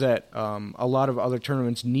know that a lot of other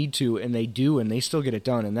tournaments need to, and they do, and they still get it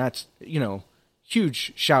done. And that's,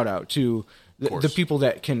 huge shout out to the people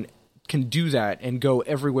that can do that and go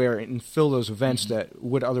everywhere and fill those events that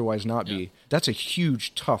would otherwise not be. That's a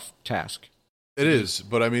huge, tough task. It is,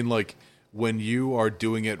 but I mean, like, when you are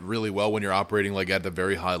doing it really well, when you're operating like at the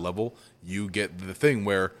very high level, you get the thing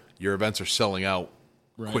where your events are selling out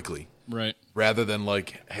quickly. Right. Rather than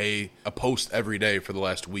like, hey, a post every day for the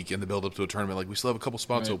last week in the build up to a tournament, like we still have a couple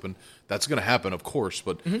spots open. That's going to happen, of course.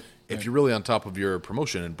 But if you're really on top of your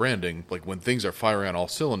promotion and branding, like when things are firing on all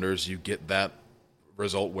cylinders, you get that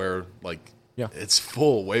result where like it's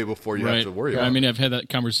full way before you have to worry about it. I mean, I've had that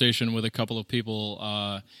conversation with a couple of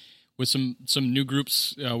people, with some new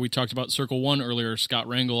groups. We talked about Circle One earlier. Scott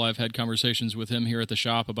Rangel, I've had conversations with him here at the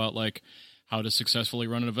shop about like how to successfully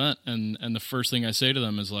run an event. And the first thing I say to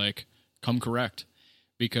them is like, come correct,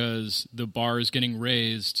 because the bar is getting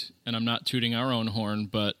raised, and I'm not tooting our own horn,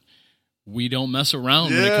 but we don't mess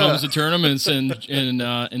around when it comes to tournaments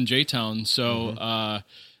in J-Town. So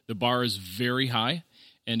the bar is very high.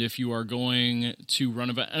 And if you are going to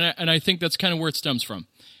run an event, and I think that's kind of where it stems from.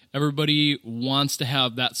 Everybody wants to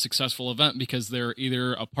have that successful event because they're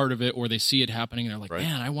either a part of it or they see it happening and they're like,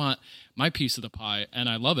 man, I want my piece of the pie, and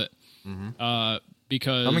I love it.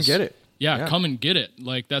 Because come and get it. Yeah, come and get it.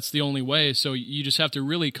 Like, that's the only way. So you just have to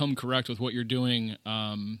really come correct with what you're doing.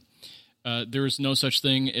 There is no such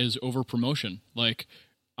thing as over promotion. Like,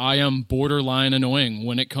 I am borderline annoying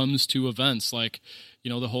when it comes to events. Like,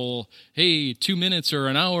 the whole, hey, 2 minutes or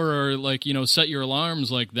an hour, or like, set your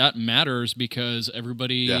alarms, like that matters because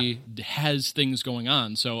everybody has things going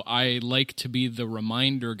on. So I like to be the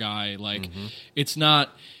reminder guy. Like, it's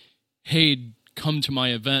not, hey, come to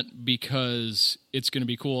my event because it's going to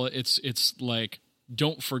be cool. It's like,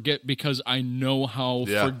 don't forget, because I know how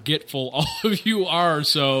forgetful all of you are.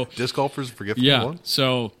 So disc golfers forgetful. Yeah.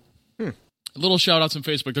 So little shout outs on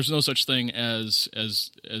Facebook. There's no such thing as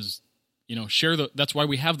share that's why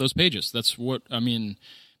we have those pages. That's what, I mean,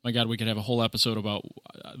 my God, we could have a whole episode about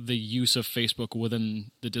the use of Facebook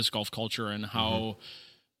within the disc golf culture and how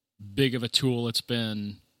big of a tool it's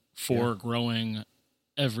been for growing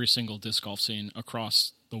every single disc golf scene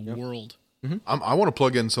across the world. I want to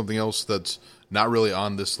plug in something else that's not really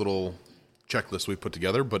on this little checklist we put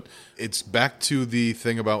together, but it's back to the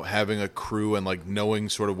thing about having a crew and like knowing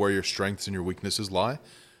sort of where your strengths and your weaknesses lie.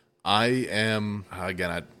 I am, again,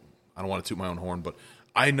 I don't want to toot my own horn, but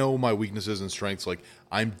I know my weaknesses and strengths. Like,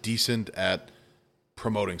 I'm decent at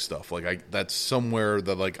promoting stuff. Like, that's somewhere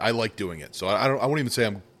that like I like doing it. So I won't even say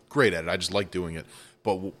I'm great at it. I just like doing it.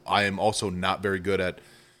 But I am also not very good at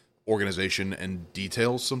organization and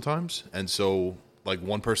details sometimes. And so, like,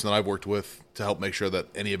 one person that I've worked with to help make sure that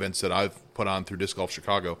any events that I've put on through Disc Golf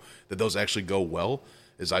Chicago, that those actually go well,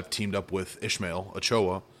 is I've teamed up with Ishmael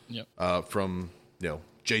Ochoa Yep. from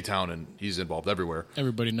J-Town, and he's involved everywhere.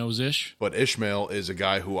 Everybody knows Ish. But Ishmael is a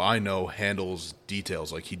guy who I know handles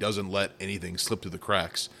details. Like, he doesn't let anything slip through the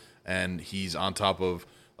cracks, and he's on top of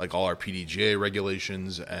like all our PDGA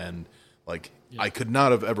regulations, and like I could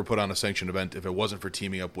not have ever put on a sanctioned event if it wasn't for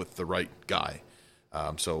teaming up with the right guy.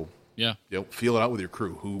 So Yeah. feel it out with your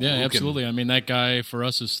crew. Who Absolutely. I mean, that guy for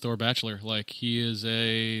us is Thor Batchelor. Like, he is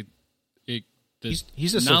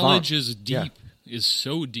He's a knowledge savant. is deep, is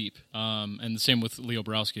so deep. And the same with Leo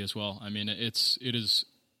Borowski as well. I mean, it is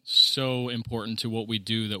so important to what we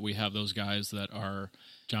do that we have those guys that are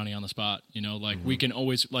Johnny on the spot. Like we can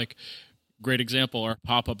always great example, our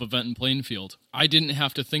pop-up event in Plainfield. I didn't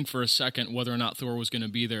have to think for a second whether or not Thor was going to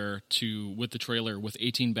be there with the trailer, with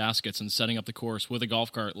 18 baskets and setting up the course with a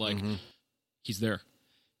golf cart. Like, he's there.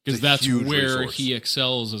 Because that's huge where resource. he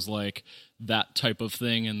excels, is like that type of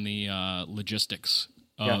thing and the logistics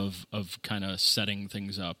of kind of setting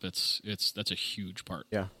things up. That's a huge part.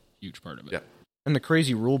 Yeah. Huge part of it. Yeah. And the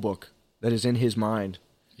crazy rule book that is in his mind.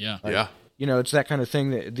 Yeah. Yeah. It's that kind of thing,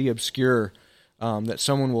 that the obscure, that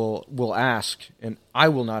someone will ask, and I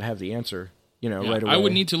will not have the answer, Yeah, right away. I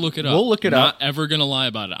would need to look it up. We'll look it Not up. ever going to lie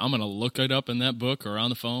about it. I'm going to look it up in that book or on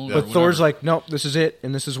the phone. Yeah. or But Thor's whatever. like, nope, this is it,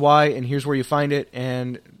 and this is why, and here's where you find it,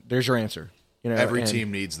 and there's your answer. Every and- team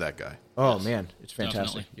needs that guy. Oh, Yes. man, it's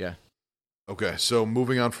fantastic. Definitely. Yeah. Okay, so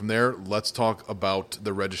moving on from there, let's talk about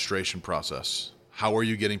the registration process. How are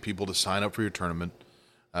you getting people to sign up for your tournament?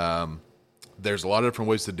 There's a lot of different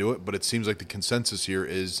ways to do it, but it seems like the consensus here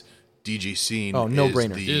is DG Scene Oh, no is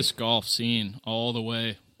brainer. the Disc golf scene all the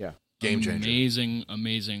way. Yeah. game changer.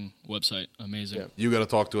 Amazing website. Amazing. Yeah. You got to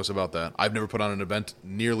talk to us about that. I've never put on an event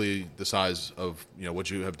nearly the size of what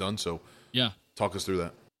you have done, so Yeah. talk us through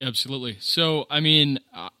that. Absolutely. So, I mean,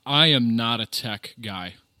 I am not a tech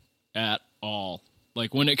guy at all.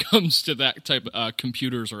 Like, when it comes to that type of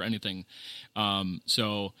computers or anything.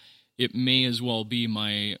 So it may as well be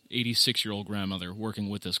my 86-year-old grandmother working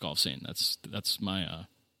with this golf scene. That's my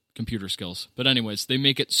computer skills. But anyways, they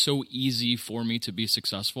make it so easy for me to be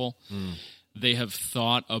successful. They have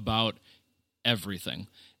thought about everything.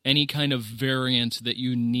 Any kind of variant that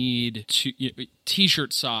you need,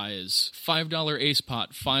 t-shirt size, $5 Ace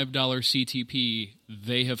Pot, $5 CTP,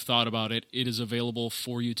 they have thought about it. It is available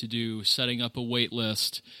for you to do, setting up a wait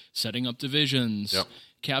list, setting up divisions, Yep.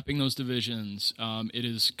 capping those divisions. It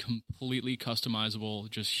is completely customizable.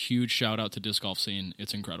 Just huge shout out to Disc Golf Scene.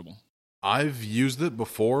 It's incredible. I've used it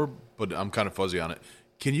before, but I'm kind of fuzzy on it.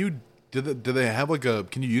 Do they have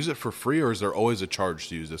can you use it for free, or is there always a charge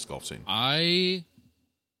to use this golf scene? I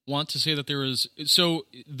want to say that there is, so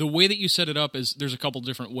the way that you set it up is there's a couple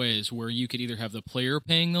different ways where you could either have the player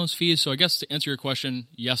paying those fees. So I guess to answer your question,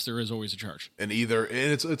 yes, there is always a charge. And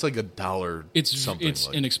it's like $1 It's something. It's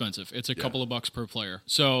like, inexpensive. It's a couple of bucks per player.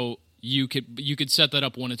 So you could set that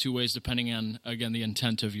up one of two ways depending on, again, the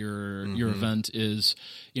intent of your event is,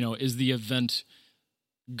 is the event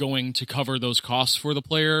going to cover those costs for the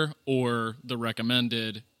player, or the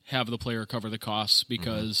recommended have the player cover the costs,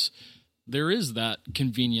 because there is that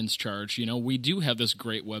convenience charge. We do have this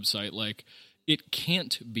great website. Like, it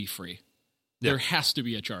can't be free. There has to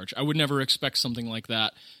be a charge. I would never expect something like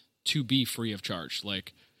that to be free of charge.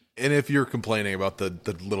 Like, and if you're complaining about the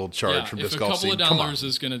little charge from if Disc a Golf couple Scene, of come on. dollars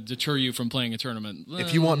is going to deter you from playing a tournament,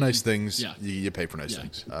 If you want nice things, yeah. you pay for nice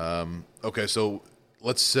things. Okay, so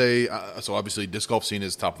let's say, so obviously Disc Golf Scene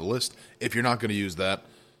is top of the list. If you're not going to use that,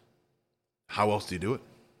 how else do you do it?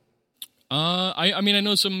 I mean, I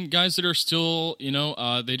know some guys that are still,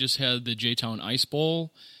 they just had the J-Town Ice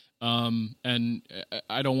Bowl, and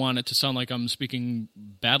I don't want it to sound like I'm speaking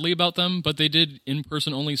badly about them, but they did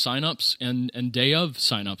in-person only signups and day of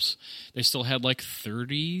signups. They still had like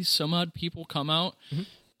 30 some odd people come out.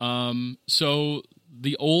 So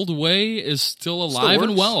the old way is still alive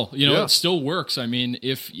and works. well. Yeah. It still works. I mean,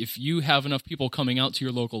 if you have enough people coming out to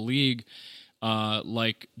your local league,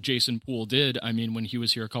 like Jason Poole did, I mean, when he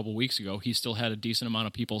was here a couple weeks ago, he still had a decent amount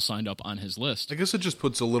of people signed up on his list. I guess it just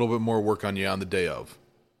puts a little bit more work on you on the day of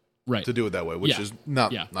Right. to do it that way, which Yeah. is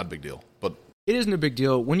not Yeah. a big deal. But It isn't a big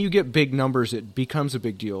deal. When you get big numbers, it becomes a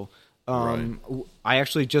big deal. I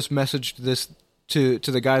actually just messaged this to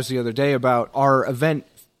the guys the other day about our event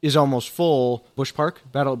is almost full,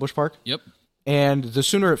 Battle at Bush Park. Yep. And the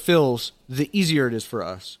sooner it fills, the easier it is for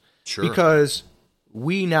us. Sure. Because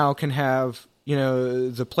we now can have,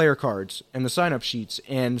 the player cards and the sign-up sheets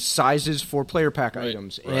and sizes for player pack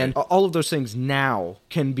items. Right. And all of those things now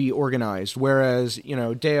can be organized. Whereas,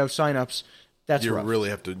 day of sign-ups, that's you rough. really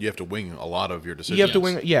have to wing a lot of your decisions. You have to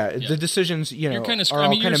Yes. wing, the decisions, You're kind of are all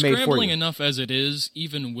kind you're of made for scrambling you. enough as it is,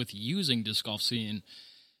 even with using Disc Golf Scene.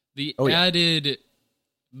 The Oh, yeah. added,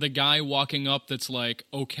 the guy walking up that's like,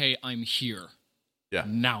 okay, I'm here. Yeah.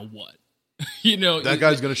 Now what? You know, That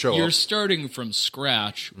guy's gonna show You're up. starting from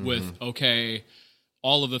scratch with, okay,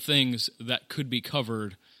 all of the things that could be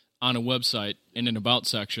covered on a website in an about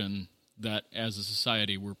section that as a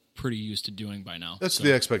society we're pretty used to doing by now. That's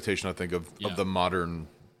the expectation, I think, of Yeah. the modern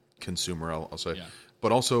consumer, I'll say. Yeah.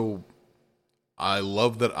 But also, I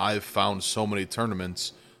love that I've found so many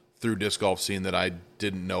tournaments through Disc Golf Scene that I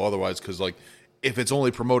didn't know otherwise. Because, like, if it's only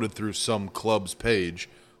promoted through some club's page,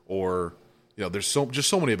 or there's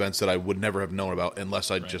so many events that I would never have known about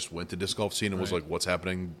unless I just went to Disc Golf Scene and was like, "What's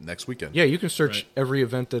happening next weekend?" Yeah, you can search Right. every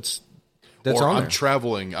event that's or on I'm there.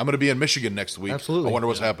 traveling. I'm going to be in Michigan next week. Absolutely. I wonder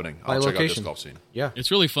what's happening. By I'll check out Disc location. Golf Scene. Yeah. It's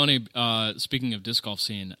really funny, speaking of Disc Golf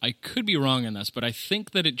Scene, I could be wrong on this, but I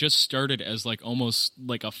think that it just started as like almost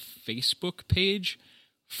like a Facebook page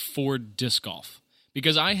for disc golf.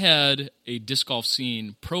 Because I had a Disc Golf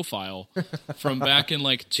Scene profile from back in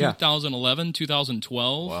like 2011,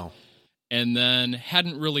 2012. Wow. And then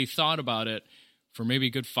hadn't really thought about it for maybe a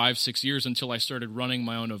good 5-6 years until I started running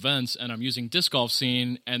my own events, and I'm using Disc Golf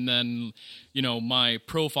Scene, and then my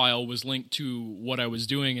profile was linked to what I was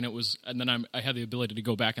doing, and then I had the ability to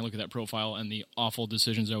go back and look at that profile and the awful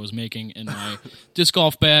decisions I was making in my disc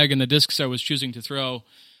golf bag and the discs I was choosing to throw.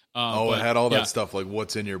 It had all that stuff, like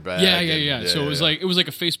what's in your bag. Yeah. So it was like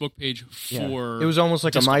a Facebook page Yeah. for. It was almost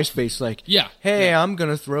like a disc golf. MySpace, like, Yeah. hey, I'm going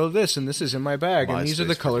to throw this, and this is in my bag, and these are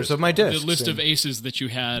the MySpace for colors disc of my golf. discs. The list of and- aces that you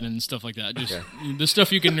had and stuff like that. Just the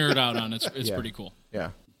stuff you can nerd out on. It's Yeah. pretty cool. Yeah.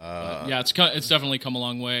 It's definitely come a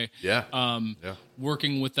long way. Yeah. Yeah.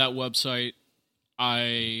 Working with that website,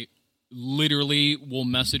 I literally will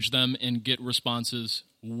message them and get responses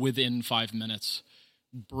within 5 minutes,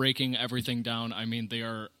 breaking everything down. I mean, they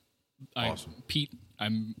are Awesome. Pete.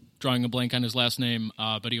 I'm drawing a blank on his last name,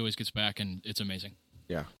 but he always gets back, and it's amazing.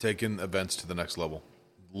 Yeah. Taking events to the next level.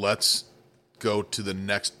 Let's go to the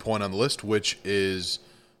next point on the list, which is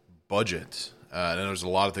budget. And there's a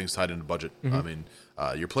lot of things tied into budget. I mean,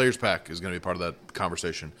 your players pack is going to be part of that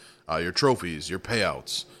conversation. Your trophies, your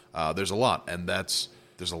payouts. There's a lot, and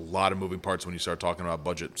there's a lot of moving parts when you start talking about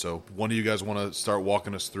budget. So one of you guys want to start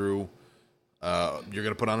walking us through, you're going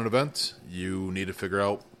to put on an event. You need to figure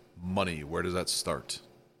out money. Where does that start?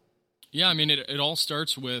 Yeah, I mean, it all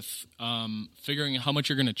starts with figuring out how much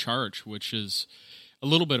you're going to charge, which is a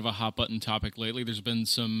little bit of a hot button topic lately. There's been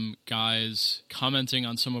some guys commenting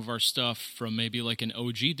on some of our stuff from maybe like an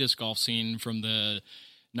OG disc golf scene from the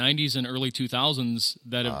 90s and early 2000s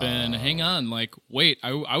that have been, hang on, like, wait,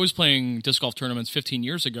 I was playing disc golf tournaments 15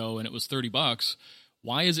 years ago and it was $30.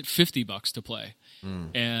 Why is it $50 to play?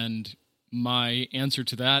 And my answer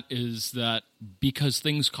to that is that because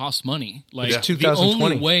things cost money. Like It's the 2020.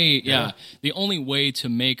 only way, the only way to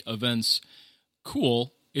make events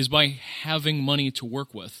cool is by having money to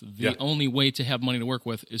work with. The only way to have money to work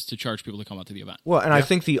with is to charge people to come out to the event. Well, and I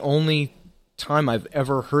think the only time I've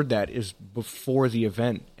ever heard that is before the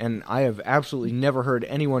event, and I have absolutely never heard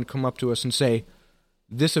anyone come up to us and say,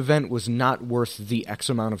 this event was not worth the X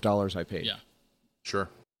amount of dollars I paid. Yeah, Sure.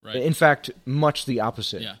 right. In fact, much the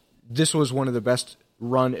opposite. Yeah. This was one of the best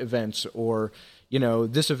run events, or,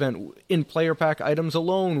 this event in player pack items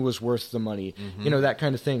alone was worth the money, that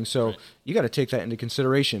kind of thing. So you got to take that into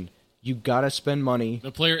consideration. You got to spend money.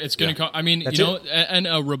 The player, it's going to come. I mean, That's and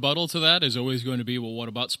a rebuttal to that is always going to be, well, what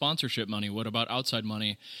about sponsorship money? What about outside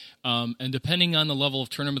money? And depending on the level of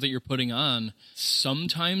tournament that you're putting on,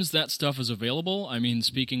 sometimes that stuff is available. I mean,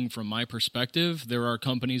 speaking from my perspective, there are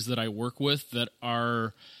companies that I work with that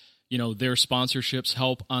are, their sponsorships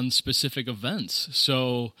help on specific events.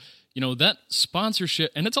 So, that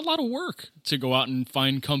sponsorship, and it's a lot of work to go out and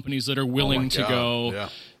find companies that are willing to God. go Yeah.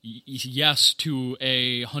 yes to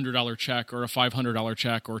a $100 check or a $500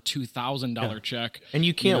 check or $2,000 check. And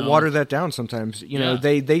you can't water that down sometimes. Yeah.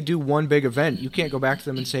 They do one big event. You can't go back to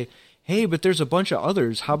them and say, hey, but there's a bunch of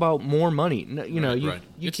others. How about more money? No, you Right.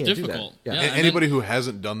 It's can't difficult. do that. Yeah. and Anybody who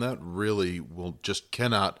hasn't done that really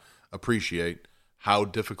cannot appreciate how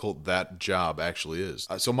difficult that job actually is.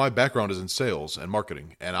 So my background is in sales and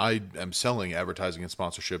marketing, and I am selling advertising and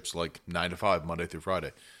sponsorships like 9 to 5, Monday through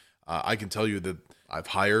Friday. I can tell you that I've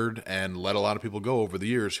hired and let a lot of people go over the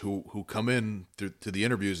years who come in to the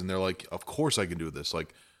interviews and they're like, of course I can do this.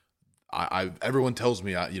 Like everyone tells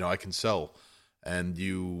me I can sell, and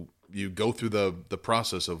you go through the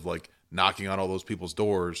process of like knocking on all those people's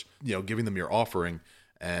doors, giving them your offering,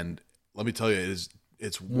 and let me tell you,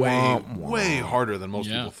 it's way harder than most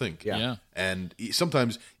people think. Yeah. And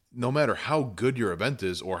sometimes, no matter how good your event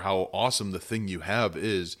is or how awesome the thing you have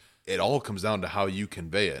is, it all comes down to how you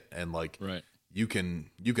convey it. And like, Right. you can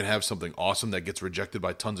have something awesome that gets rejected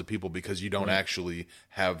by tons of people because you don't actually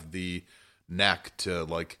have the knack to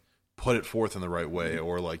like put it forth in the right way,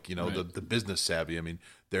 or like, you know, the business savvy. I mean,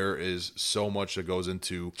 there is so much that goes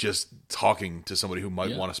into just talking to somebody who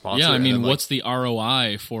might want to sponsor. Yeah, I mean, then, like, what's the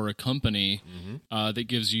ROI for a company that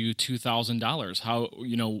gives you $2,000?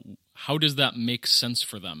 How does that make sense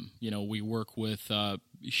for them? You know, we work with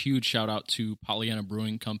huge shout out to Pollyanna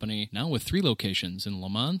Brewing Company, now with 3 locations in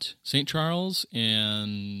Lamont, St. Charles,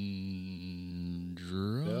 and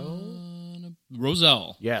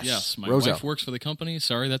Roselle. Yes. My Roselle. wife works for the company.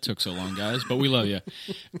 Sorry that took so long, guys, but we love you.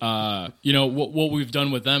 You know, what we've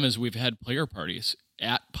done with them is we've had player parties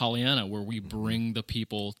at Pollyanna where we bring the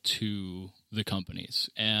people to the companies.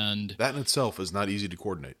 And that in itself is not easy to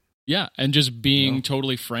coordinate. yeah, and just being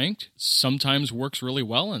totally frank, sometimes works really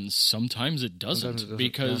well and sometimes it doesn't,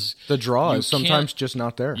 because the draw you is sometimes can't- just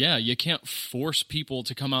not there. Yeah, you can't force people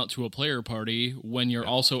to come out to a player party when you're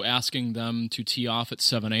also asking them to tee off at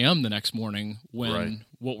 7 a.m. the next morning, when Right.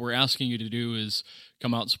 what we're asking you to do is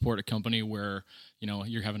come out and support a company where, you know,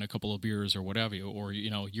 you're having a couple of beers or whatever, or, you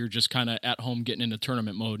know, you're just kind of at home getting into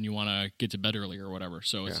tournament mode and you want to get to bed early or whatever.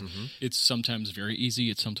 So it's sometimes very easy.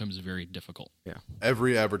 It's sometimes very difficult.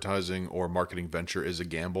 Every advertising or marketing venture is a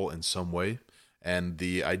gamble in some way, and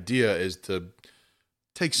the idea is to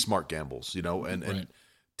take smart gambles, you know, and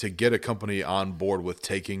to get a company on board with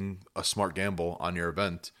taking a smart gamble on your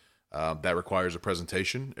event, that requires a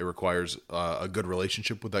presentation. It requires a good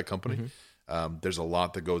relationship with that company. There's a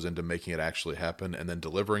lot that goes into making it actually happen, and then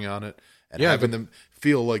delivering on it, and having them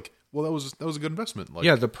feel like, well, that was a good investment. Like,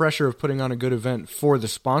 Yeah, the pressure of putting on a good event for the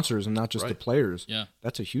sponsors and not just the Right. players. Yeah.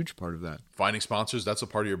 That's a huge part of that. finding sponsors, that's a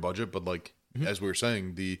part of your budget, but like as we were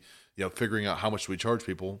saying, figuring out how much we charge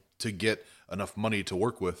people to get enough money to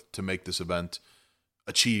work with to make this event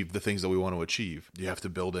achieve the things that we want to achieve. You have to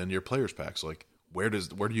build in your players packs. Like where do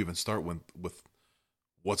you even start with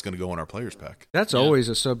what's going to go in our players pack? That's always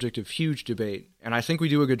a subject of huge debate, and I think we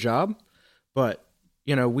do a good job, but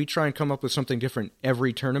you know, we try and come up with something different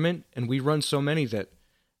every tournament, and we run so many that,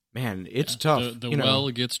 man, it's tough. The you know, well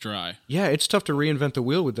gets dry. yeah, it's tough to reinvent the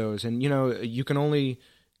wheel with those, and you know, you can only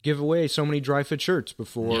give away so many dry fit shirts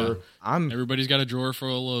before Everybody's got a drawer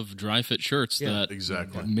full of dry fit shirts that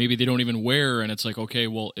Exactly. maybe they don't even wear, and it's like, okay,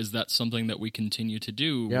 well, is that something that we continue to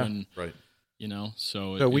do? Yeah. When, Right. you know,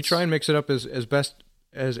 so So we it's- try and mix it up as best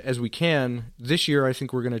as we can. This year, I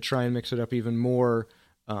think we're going to try and mix it up even more,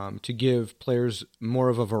 to give players more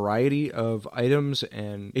of a variety of items,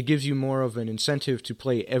 and it gives you more of an incentive to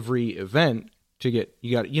play every event. To get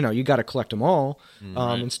you got to collect them all,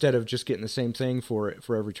 instead of just getting the same thing for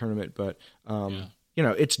every tournament. But you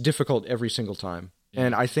know, it's difficult every single time.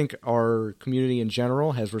 And I think our community in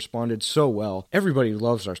general has responded so well. Everybody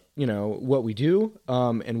loves our, you know, what we do,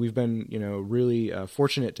 and we've been, you know, really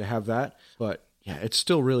fortunate to have that. But yeah, it's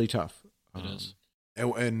still really tough. It is.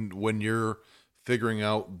 And when you're figuring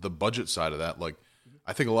out the budget side of that, like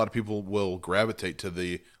I think a lot of people will gravitate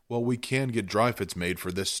to we can get dry fits made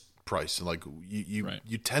for this price, and like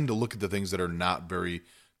you tend to look at the things that are not very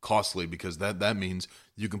costly, because that means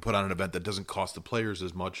you can put on an event that doesn't cost the players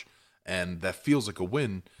as much, and that feels like a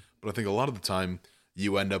win. But I think a lot of the time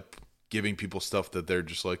you end up giving people stuff that they're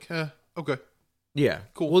just like, okay. Yeah,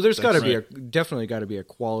 Cool. Well, there's got to Thanks. be definitely got to be a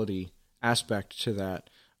quality aspect to that,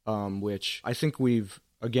 which I think we've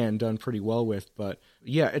again done pretty well with. But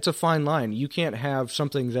yeah, it's a fine line. You can't have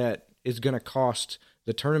something that is going to cost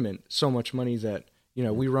the tournament so much money that, you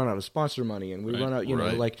know, we run out of sponsor money, and we run out, you know,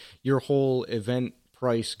 like your whole event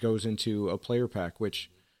price goes into a player pack, which,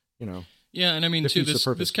 you know. Yeah, and I mean, too, defeats the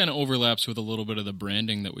purpose. this kind of overlaps with a little bit of the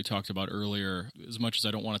branding that we talked about earlier. As much as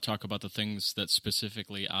I don't want to talk about the things that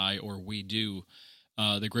specifically I or we do,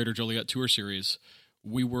 the Greater Joliet Tour Series,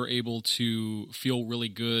 we were able to feel really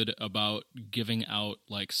good about giving out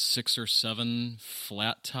like 6 or 7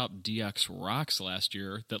 flat top DX rocks last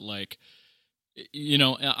year that, like, you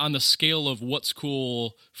know, on the scale of what's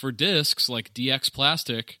cool for discs, like DX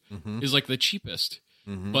plastic is like the cheapest.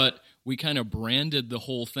 But we kind of branded the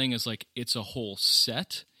whole thing as like it's a whole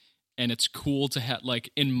set, and it's cool to have,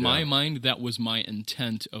 like, in my mind, that was my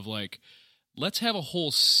intent of like, let's have a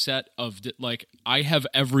whole set of like, I have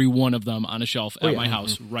every one of them on a shelf at my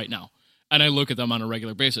house right now, and I look at them on a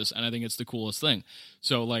regular basis, and I think it's the coolest thing.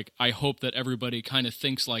 So like, I hope that everybody kind of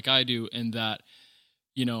thinks like I do, and that,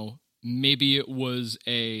 you know, maybe it was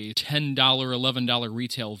a $10, $11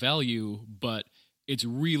 retail value, but it's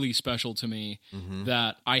really special to me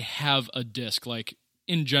that I have a disc. Like,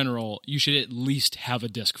 in general, you should at least have a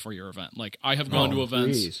disc for your event. Like, I have gone to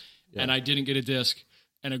events please. and I didn't get a disc,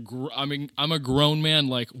 and I'm a grown man.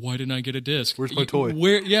 Like, why didn't I get a disc? Where's my toy?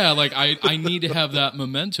 Yeah, like I need to have that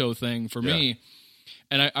memento thing for me.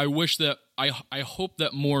 And I wish that I hope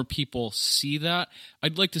that more people see that.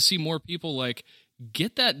 I'd like to see more people like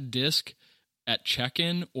get that disc at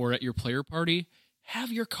check-in or at your player party.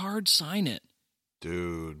 Have your card sign it.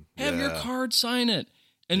 Dude. Have your card sign it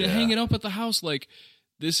and hang it up at the house. Like,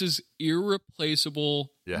 this is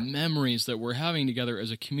irreplaceable memories that we're having together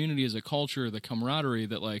as a community, as a culture, the camaraderie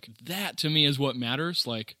that, like, that to me is what matters.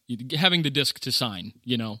 Like, having the disc to sign,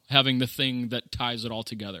 having the thing that ties it all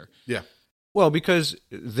together. Yeah. Well, because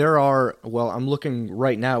I'm looking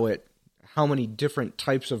right now at how many different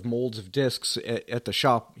types of molds of discs at the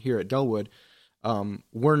shop here at Dellwood.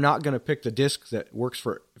 We're not going to pick the disc that works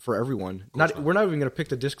for everyone. We're not even going to pick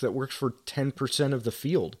the disc that works for 10% of the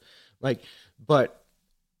field. But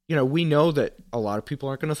we know that a lot of people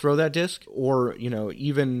aren't going to throw that disc or,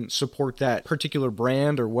 even support that particular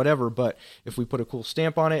brand or whatever. But if we put a cool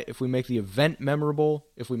stamp on it, if we make the event memorable,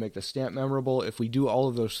 if we make the stamp memorable, if we do all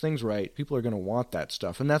of those things right, people are going to want that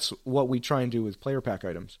stuff. And that's what we try and do with player pack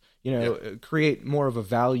items, create more of a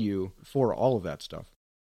value for all of that stuff.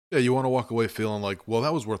 Yeah, you want to walk away feeling like, well,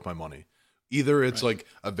 that was worth my money. Either it's like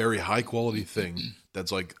a very high quality thing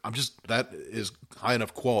that's like, that is high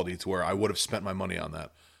enough quality to where I would have spent my money on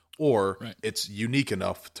that. Or it's unique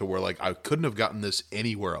enough to where like I couldn't have gotten this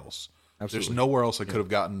anywhere else. Absolutely. There's nowhere else I could have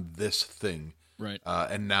gotten this thing. Right.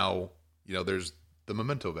 And now, there's the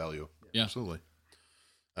memento value. Yeah. Absolutely.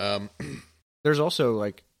 There's also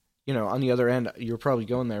like, on the other end, you're probably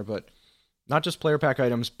going there, but not just player pack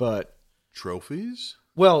items, but trophies.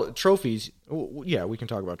 Well, trophies. Yeah, we can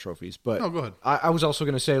talk about trophies, but go ahead. I was also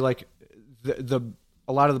going to say like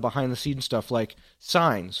a lot of the behind the scenes stuff, like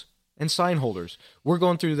signs and sign holders. We're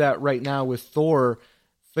going through that right now with Thor,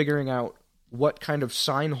 figuring out what kind of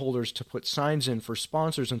sign holders to put signs in for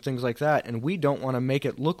sponsors and things like that. And we don't want to make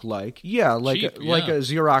it look like cheap, a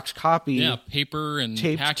Xerox copy. Yeah, paper and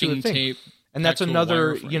packing tape. And that's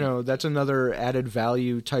another, that's another added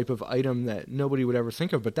value type of item that nobody would ever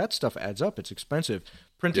think of. But that stuff adds up. It's expensive.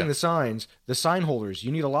 Printing the signs, the sign holders,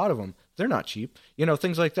 you need a lot of them. They're not cheap.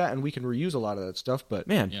 Things like that. And we can reuse a lot of that stuff. But,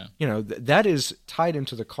 man, that is tied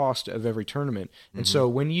into the cost of every tournament. And so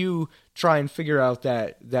when you try and figure out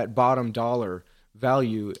that bottom dollar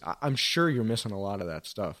value, I'm sure you're missing a lot of that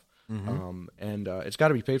stuff. And it's got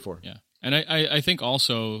to be paid for. Yeah. And I think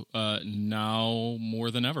also now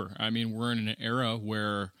more than ever, I mean, we're in an era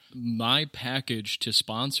where my package to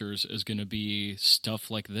sponsors is going to be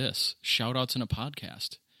stuff like this. Shout-outs in a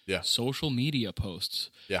podcast. Yeah. Social media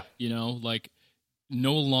posts. Yeah. Like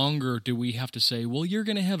no longer do we have to say, well, you're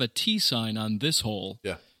going to have a T sign on this hole.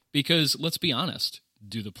 Yeah. Because let's be honest,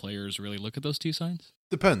 do the players really look at those T signs?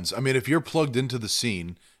 Depends. I mean, if you're plugged into the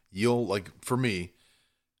scene, you'll, like, for me,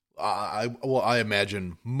 I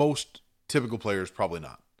imagine most typical players probably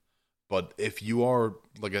not. But if you are,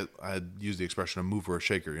 like I had used the expression a mover or a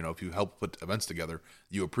shaker, if you help put events together,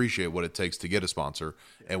 you appreciate what it takes to get a sponsor.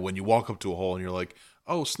 And when you walk up to a hole and you're like,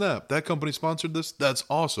 oh, snap, that company sponsored this? That's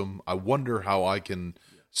awesome. I wonder how I can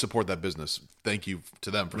support that business. Thank you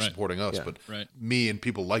to them for supporting us. Yeah. But me and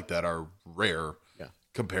people like that are rare. Yeah.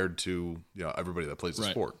 Compared to everybody that plays the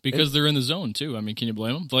sport, because they're in the zone too. I mean, can you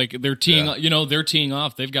blame them? Like they're teeing, they're teeing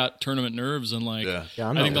off. They've got tournament nerves, and like I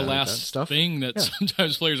think the last thing that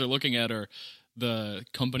sometimes players are looking at are the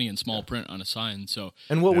company in small print on a sign. So,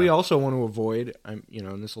 and what we also want to avoid, and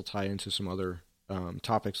this will tie into some other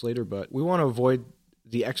topics later, but we want to avoid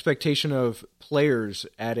the expectation of players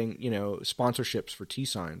adding sponsorships for T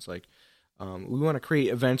signs. Like we want to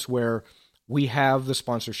create events where we have the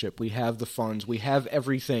sponsorship, we have the funds, we have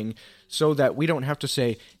everything so that we don't have to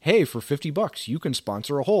say, hey, for $50, you can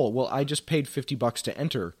sponsor a hole. Well, I just paid $50 to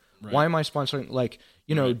enter. Right. Why am I sponsoring? Like,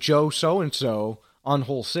 Joe so-and-so on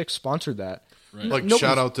hole 6 sponsored that. Right. Like,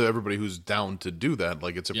 shout out to everybody who's down to do that.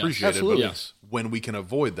 Like, it's appreciated. Absolutely. But when we can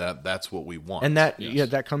avoid that, that's what we want. And that,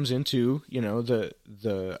 that comes into,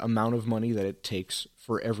 the amount of money that it takes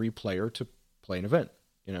for every player to play an event,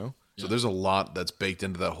 So there's a lot that's baked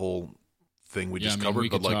into that whole thing we just covered. We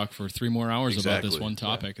could talk for 3 more hours about this one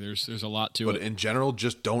topic. Yeah. There's a lot to it. But in general,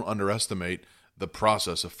 just don't underestimate the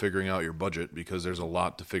process of figuring out your budget, because there's a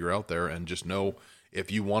lot to figure out there. And just know,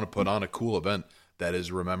 if you want to put on a cool event that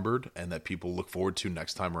is remembered and that people look forward to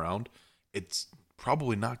next time around, it's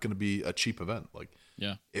probably not going to be a cheap event. Like,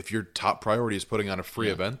 if your top priority is putting on a free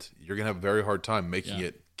event, you're going to have a very hard time making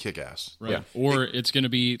it kick-ass. Right. Yeah. Or it's going to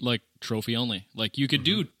be like trophy only. Like, you could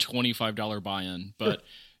do $25 buy-in, but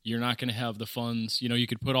You're not going to have the funds. You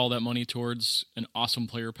could put all that money towards an awesome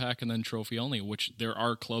player pack and then trophy only, which there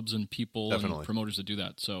are clubs and people and promoters that do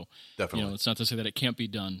that. So, Definitely. It's not to say that it can't be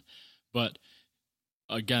done. But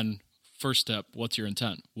again, first step, what's your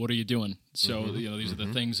intent? What are you doing? So, these are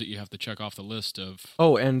the things that you have to check off the list of.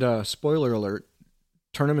 Oh, and spoiler alert,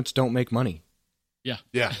 tournaments don't make money. Yeah.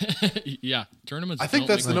 Yeah. Yeah. Tournaments. I think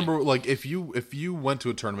that's the money. number. Like if you went to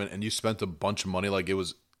a tournament and you spent a bunch of money, like it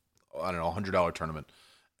was, I don't know, $100 tournament,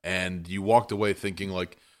 and you walked away thinking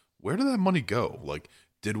like, where did that money go? Like,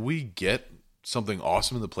 did we get something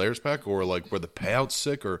awesome in the players pack, or like were the payouts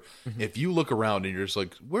sick? Or if you look around and you're just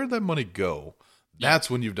like, where did that money go?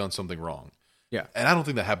 That's when you've done something wrong. Yeah. And I don't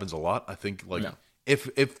think that happens a lot. I think like if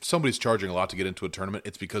somebody's charging a lot to get into a tournament,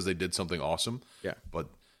 it's because they did something awesome. Yeah. But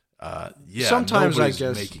sometimes I nobody's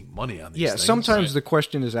guess making money on these yeah, things. sometimes the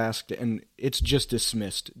question is asked and it's just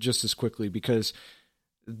dismissed just as quickly because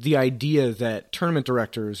the idea that tournament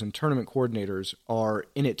directors and tournament coordinators are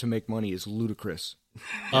in it to make money is ludicrous.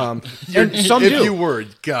 And some if do. you were,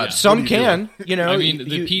 God, Some what are you can, doing? I mean,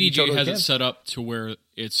 the you PDG totally has can. it set up to where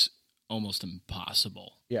it's almost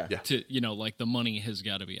impossible. Yeah. To like the money has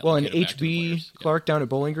got to be. Well, and allocated back to the HB players. Clark down at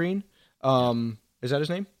Bowling Green, is that his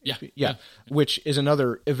name? Yeah. Yeah. Which is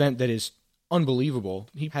another event that is unbelievable.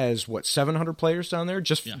 He has 700 players down there,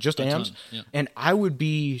 just a AMs, ton, yeah. and I would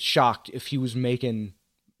be shocked if he was making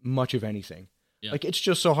much of anything. Yeah. Like it's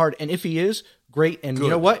just so hard, and if he is, great. And you Good.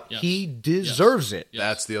 know what? Yes. He deserves it.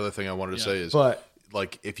 That's the other thing I wanted to say is, But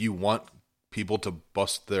like, if you want people to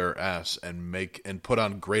bust their ass and put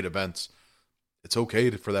on great events, it's okay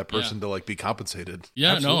for that person to like be compensated.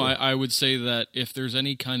 Yeah, Absolutely. no, I would say that if there's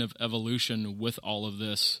any kind of evolution with all of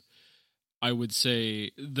this, I would say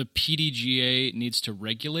the PDGA needs to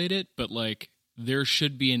regulate it, but like there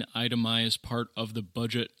should be an itemized part of the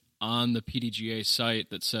budget on the PDGA site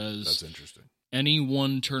that says That's interesting. any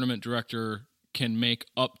one tournament director can make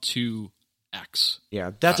up to X.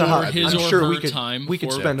 yeah, that's For a hot. his I'm or sure her we could time we could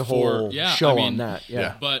for- spend a whole for- yeah, show I mean, on that.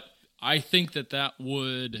 Yeah. But I think that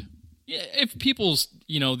would, if people's,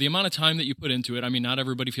 the amount of time that you put into it, I mean, not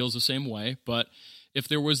everybody feels the same way, but if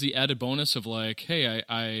there was the added bonus of like, hey,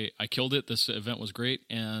 I killed it, this event was great,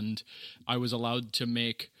 and I was allowed to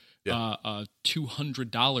make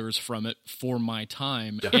 $200 from it for my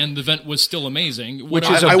time, and the event was still amazing. Which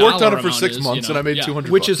whatever is the I worked on dollar it for amount 6 is, months and I made $200.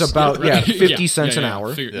 Which is about Right. 50 cents an yeah,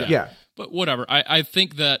 hour. figure- Yeah. But whatever. I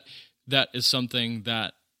think that is something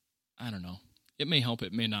that, I don't know. It may help,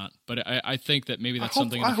 it may not. But I think that maybe that's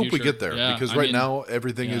something in the I hope future. we get there Yeah, because I right mean, now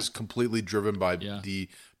everything yeah. is completely driven by Yeah. the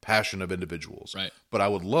passion of individuals. Right. But I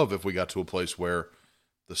would love if we got to a place where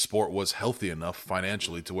the sport was healthy enough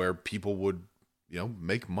financially to where people would,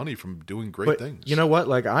 make money from doing great But things. you know what?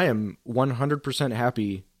 Like I am 100%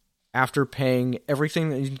 happy after paying everything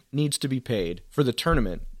that needs to be paid for the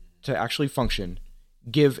tournament to actually function.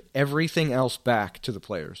 Give everything else back to the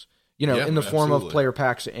players. Yeah, in the form of absolutely. player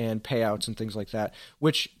packs and payouts and things like that,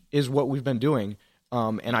 which is what we've been doing.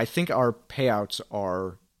 And I think our payouts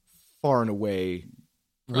are far and away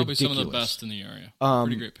probably some of the ridiculous. best in the area.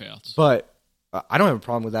 Pretty great payouts. But I don't have a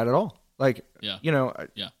problem with that at all. Like, Yeah.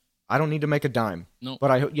 Yeah. I don't need to make a dime. No. But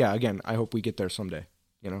I hope we get there someday.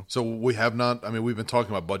 So we have not. I mean, we've been talking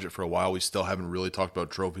about budget for a while. We still haven't really talked about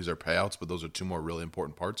trophies or payouts, but those are two more really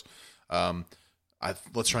important parts.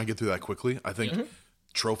 Let's try and get through that quickly. I think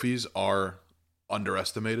trophies are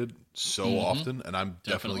underestimated so often, and I'm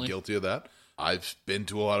definitely guilty of that. I've been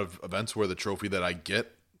to a lot of events where the trophy that I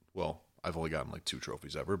get, well, I've only gotten like 2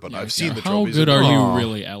 trophies ever, but I've seen the How trophies. good and- are Aw. you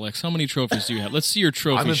really, Alex? How many trophies do you have? Let's see your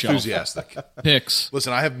trophy I'm shelf. enthusiastic. Picks.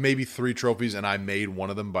 Listen, I have maybe 3 trophies, and I made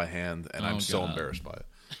one of them by hand, and I'm so God. embarrassed by it.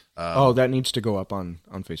 That needs to go up on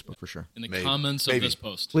Facebook for sure. In the Maybe. comments of Maybe. this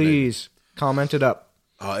post. Please comment it up.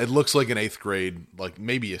 It looks like an 8th grade, like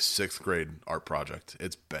maybe a 6th grade art project.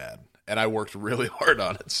 It's bad. And I worked really hard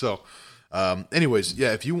on it. So, anyways,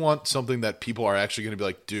 yeah, if you want something that people are actually going to be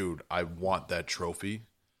like, dude, I want that trophy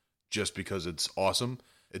just because it's awesome,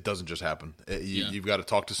 it doesn't just happen. You've got to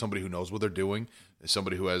talk to somebody who knows what they're doing,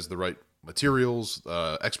 somebody who has the right materials,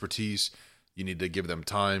 expertise. You need to give them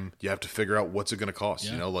time. You have to figure out what's it going to cost.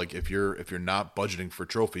 Yeah. Like if you're not budgeting for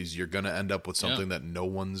trophies, you're going to end up with something that no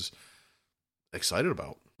one's excited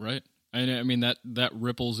about. Right. And I mean, that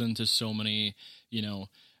ripples into so many,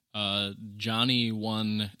 Johnny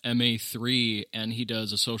won MA3 and he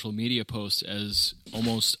does a social media post as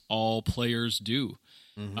almost all players do.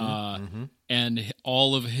 And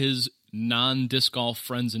all of his non-disc golf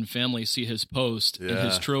friends and family see his post and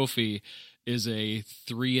his trophy is a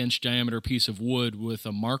 3-inch diameter piece of wood with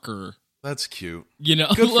a marker That's cute. You know,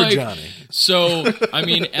 Good for Johnny. So, I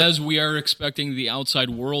mean, as we are expecting the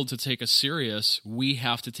outside world to take us serious, we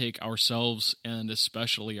have to take ourselves and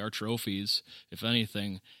especially our trophies, if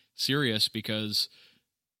anything, serious because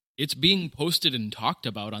it's being posted and talked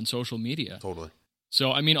about on social media. Totally.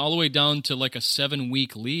 So, I mean, all the way down to like a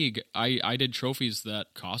 7-week league, I did trophies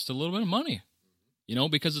that cost a little bit of money, you know,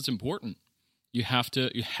 because it's important. You have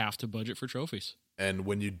to budget for trophies. And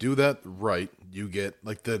when you do that right, you get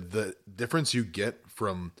like the difference you get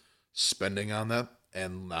from spending on that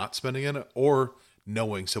and not spending on it, or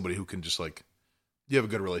knowing somebody who can just like you have a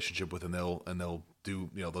good relationship with, and they'll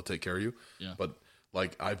do, you know, they'll take care of you. Yeah. But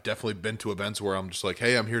like I've definitely been to events where I'm just like,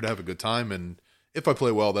 hey, I'm here to have a good time, and if I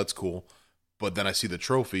play well, that's cool. But then I see the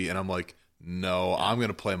trophy, and I'm like, no, I'm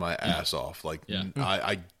gonna play my ass off. Like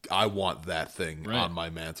I want that thing on my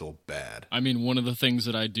mantle bad. I mean, one of the things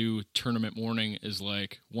that I do tournament morning is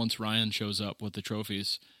like once Ryan shows up with the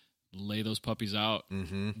trophies, lay those puppies out,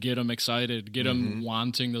 get them excited, get them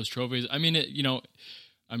wanting those trophies. I mean,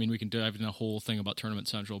 we can dive into a whole thing about Tournament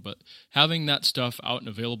Central, but having that stuff out and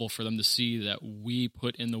available for them to see that we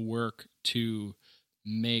put in the work to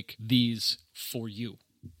make these for you.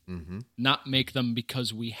 Not make them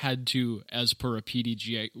because we had to, as per a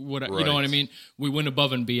PDGA. You know what I mean? We went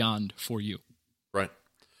above and beyond for you. Right.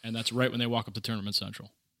 And that's right when they walk up to Tournament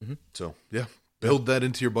Central. So, yeah, build that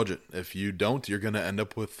into your budget. If you don't, you're going to end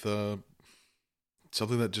up with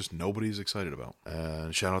something that just nobody's excited about.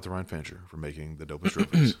 Shout out to Ryan Fancher for making the dopest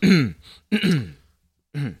trophies.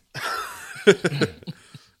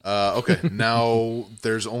 Okay, now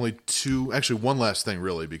there's only one last thing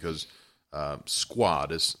really, because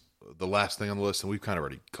squad is the last thing on the list, and we've kind of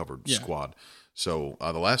already covered squad. So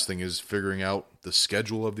the last thing is figuring out the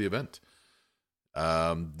schedule of the event.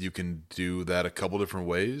 You can do that a couple different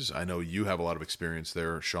ways. I know you have a lot of experience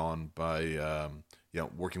there, Sean, by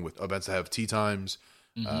working with events that have tee times,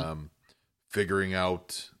 figuring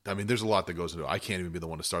out. I mean, there's a lot that goes into it. I can't even be the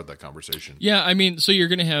one to start that conversation. Yeah, I mean, so you're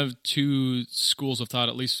going to have two schools of thought,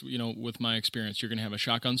 at least, you know, with my experience. You're going to have a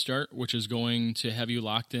shotgun start, which is going to have you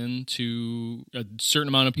locked in to a certain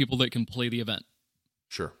amount of people that can play the event.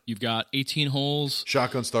 Sure. You've got 18 holes.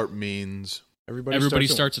 Shotgun start means everybody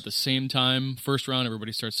starts at the same time. First round,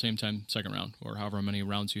 everybody starts same time, second round, or however many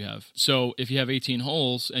rounds you have. So if you have 18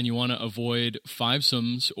 holes and you want to avoid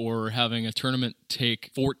fivesomes or having a tournament take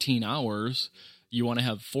 14 hours, you want to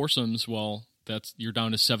have foursomes, well, you're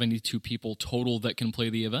down to 72 people total that can play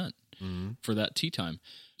the event for that tee time.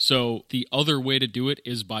 So the other way to do it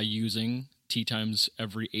is by using tee times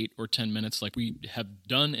every 8 or 10 minutes like we have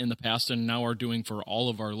done in the past and now are doing for all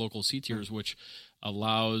of our local C tiers, which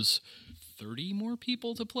allows 30 more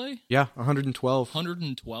people to play? Yeah, 112.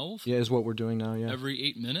 112? Yeah, is what we're doing now, yeah. Every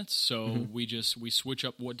 8 minutes. So we switch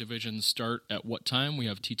up what divisions start at what time. We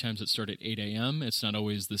have tee times that start at 8 a.m. It's not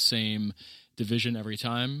always the same division every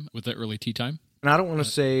time with the early tee time. And I don't want to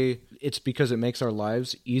say it's because it makes our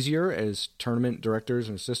lives easier as tournament directors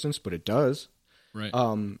and assistants, but it does. Right.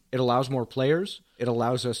 It allows more players. It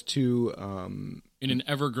allows us to... in an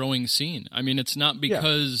ever-growing scene. I mean, it's not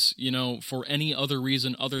because, for any other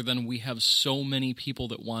reason other than we have so many people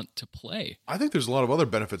that want to play. I think there's a lot of other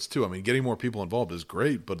benefits, too. I mean, getting more people involved is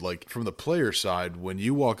great, but, like, from the player side, when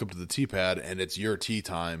you walk up to the tee pad and it's your tee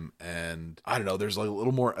time and, I don't know, there's, like, a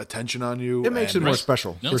little more attention on you. It makes it more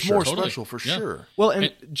special, No, for it's sure. More special, for sure. Well,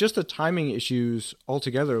 and just the timing issues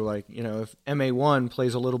altogether, like, if MA1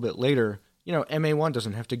 plays a little bit later, MA1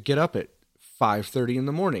 doesn't have to get up at 5:30 in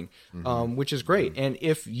the morning, which is great. And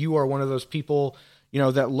if you are one of those people,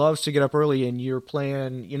 that loves to get up early and you're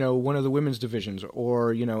playing, one of the women's divisions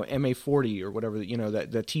or, MA40 or whatever,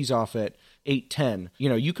 that tees off at 8:10,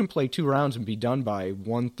 you can play 2 rounds and be done by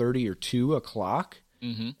 1:30 or 2 o'clock.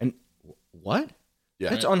 And what? Yeah.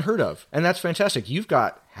 That's unheard of. And that's fantastic. You've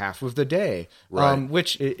got half of the day,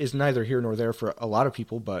 which is neither here nor there for a lot of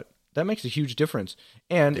people, but that makes a huge difference.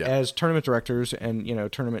 And as tournament directors and,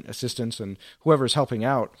 tournament assistants and whoever's helping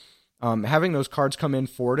out, having those cards come in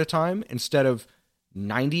 4 at a time instead of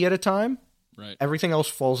 90 at a time, everything else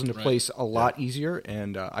falls into place a lot easier.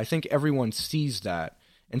 And I think everyone sees that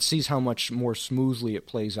and sees how much more smoothly it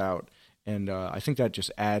plays out. And I think that just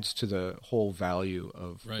adds to the whole value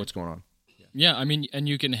of what's going on. Yeah, I mean, and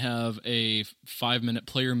you can have a 5-minute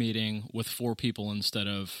player meeting with 4 people instead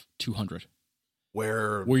of 200.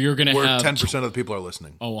 Where you're going to have 10% of the people are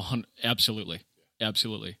listening. Oh, absolutely.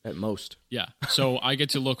 Absolutely. At most. Yeah. So I get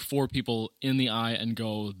to look 4 people in the eye and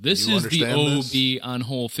go, this is the OB on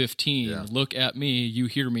hole 15. Yeah. Look at me. You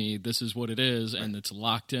hear me. This is what it is. And it's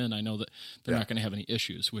locked in. I know that they're not going to have any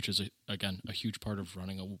issues, which is, again, a huge part of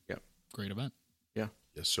running a great event. Yeah.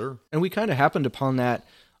 Yes, sir. And we kind of happened upon that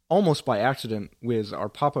almost by accident with our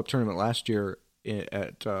pop-up tournament last year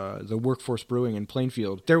at the Workforce Brewing in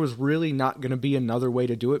Plainfield. There was really not going to be another way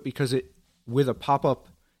to do it because with a pop-up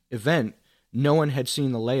event, no one had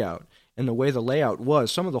seen the layout. And the way the layout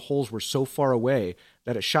was, some of the holes were so far away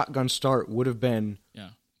that a shotgun start would have been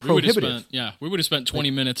prohibitive. We would have spent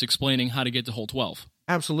 20 minutes explaining how to get to hole 12.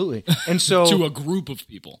 Absolutely. And so to a group of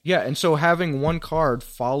people. Yeah, and so having one card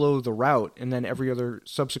follow the route and then every other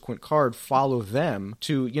subsequent card follow them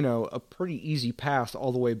to, a pretty easy path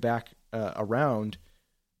all the way back around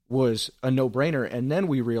was a no-brainer. And then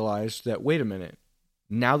we realized that, wait a minute,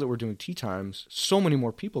 now that we're doing tee times, so many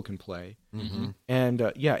more people can play. Mm-hmm. And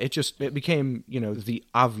it became, the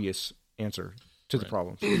obvious answer to the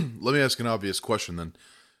problem. Let me ask an obvious question then.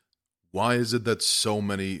 Why is it that so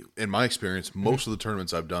many, in my experience, most of the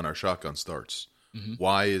tournaments I've done are shotgun starts? Mm-hmm.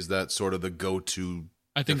 Why is that sort of the go-to?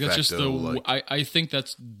 I think that's just I think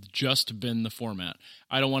that's just been the format.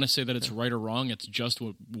 I don't want to say that it's right or wrong. It's just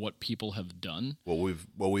what people have done. What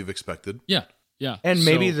we've expected. Yeah. Yeah. And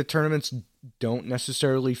maybe the tournaments don't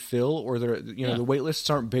necessarily fill, or the wait lists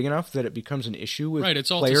aren't big enough that it becomes an issue with right.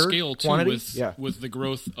 It's all player to scale too quantity. with the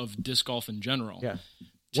growth of disc golf in general. Yeah.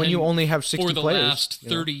 When you only have 60 for the players, last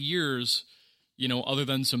 30 years, other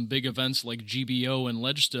than some big events like GBO and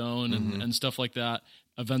Ledgestone and stuff like that,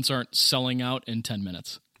 events aren't selling out in 10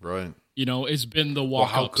 minutes. Right. It's been the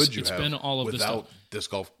walk-ups. How could you it's have been all of this stuff. Without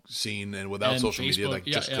disc golf scene and without social media, that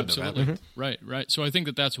just couldn't absolutely. have happened. Right. So I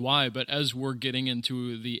think that's why. But as we're getting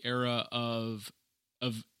into the era of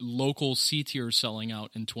local C tier selling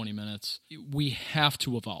out in 20 minutes, we have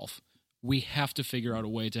to evolve. We have to figure out a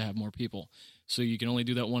way to have more people. So you can only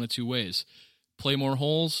do that one of two ways: play more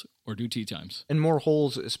holes or do tee times. And more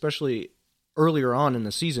holes, especially earlier on in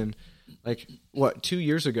the season. Like 2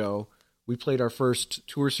 years ago, we played our first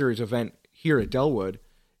Tour Series event here at Delwood,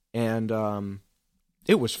 and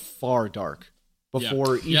it was far dark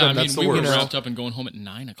before even. We were wrapped up and going home at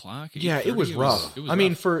 9 o'clock. Yeah, it was rough. It was I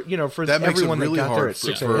mean, rough. for that makes everyone it really that got hard there at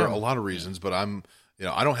 6 for a.m. a lot of reasons. But I'm,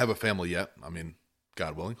 I don't have a family yet. I mean,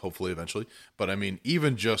 God willing, hopefully eventually. But I mean,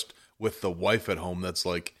 even just with the wife at home, that's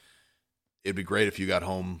like, it'd be great if you got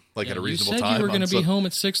home at a reasonable time. You said you were going to be home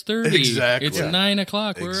at 6:30. Exactly. It's 9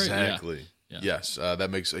 o'clock. Exactly. Yeah. Yes, that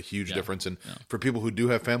makes a huge difference. And for people who do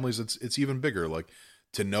have families, it's even bigger. Like,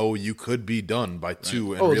 to know you could be done by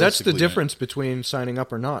 2. And that's the difference between signing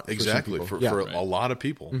up or not. Exactly. For a lot of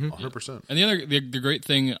people, 100%. And the great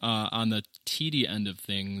thing on the TD end of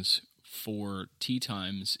things for tee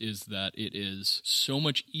times is that it is so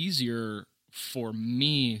much easier for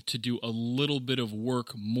me to do a little bit of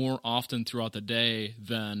work more often throughout the day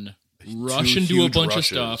than rush and do a bunch of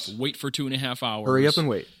stuff, wait for 2.5 hours. Hurry up and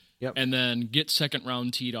wait. Yep. And then get second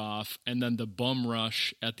round teed off, and then the bum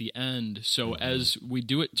rush at the end. So as we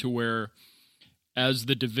do it to where, as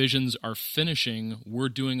the divisions are finishing, we're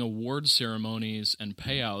doing award ceremonies and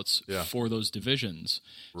payouts for those divisions.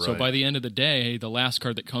 Right. So by the end of the day, the last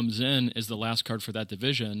card that comes in is the last card for that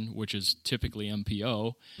division, which is typically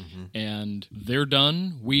MPO. Mm-hmm. And they're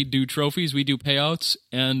done. We do trophies, we do payouts,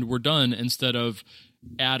 and we're done, instead of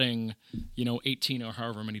adding 18 or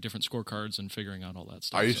however many different scorecards and figuring out all that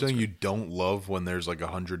stuff. Are you saying you don't love when there's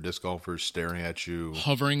 100 disc golfers staring at you,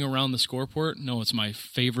 hovering around the scoreport? No, it's my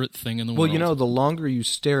favorite thing in the world. Well, the longer you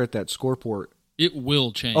stare at that scoreport, it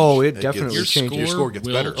will change. Oh, it definitely changes. Your score gets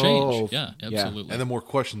better. Change. Yeah, absolutely. And the more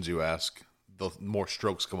questions you ask, the more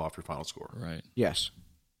strokes come off your final score. Right. Yes.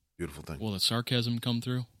 Beautiful thing. Will the sarcasm come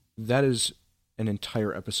through? That is an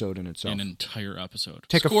entire episode in itself. An entire episode.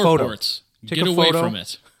 Take a photo. Get away from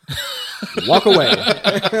it. Walk away.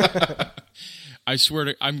 I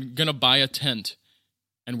swear I'm going to buy a tent,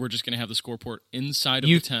 and we're just going to have the scoreport inside of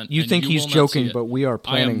the tent. You think he's joking, but we are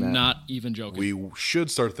planning that. I am not even joking. We should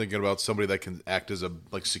start thinking about somebody that can act as a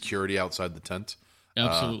security outside the tent.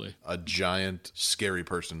 Absolutely. A giant, scary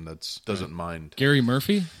person that doesn't mind. Gary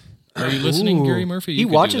Murphy? Are you listening, Gary Murphy? He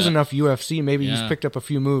watches enough UFC. Maybe he's picked up a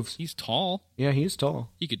few moves. He's tall. Yeah, he's tall.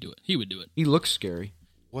 He could do it. He would do it. He looks scary.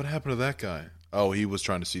 What happened to that guy? Oh, he was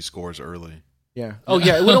trying to see scores early. Yeah. Oh,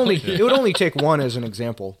 yeah. It would only take one as an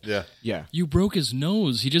example. Yeah. Yeah. You broke his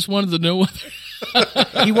nose. He just wanted to know whether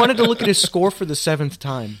he wanted to look at his score for the 7th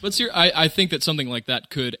time. But I think that something like that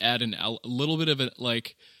could add a little bit of it. One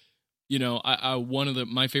of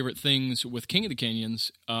my favorite things with King of the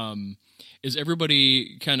Canyons is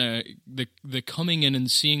everybody kind of the coming in and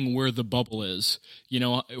seeing where the bubble is.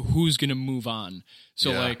 Who's going to move on.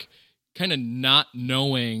 So kind of not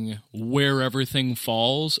knowing where everything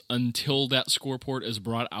falls until that scoreport is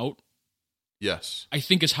brought out. Yes. I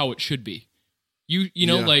think is how it should be. You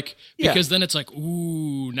know, Yeah. like, Yeah. because then it's like,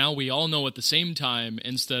 ooh, now we all know at the same time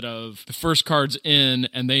instead of the first card's in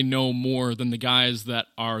and they know more than the guys that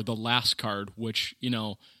are the last card, which, you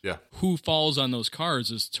know, Yeah. who falls on those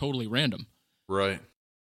cards is totally random. Right.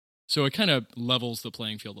 So it kind of levels the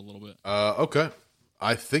playing field a little bit. Okay.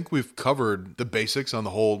 I think we've covered the basics on the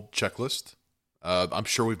whole checklist. I'm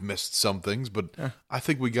sure we've missed some things, but I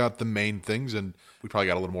think we got the main things, and we probably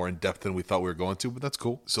got a little more in depth than we thought we were going to, but that's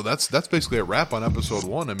cool. So that's basically a wrap on episode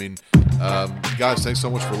 1. I mean, guys, thanks so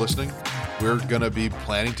much for listening. We're going to be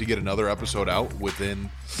planning to get another episode out within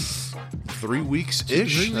 3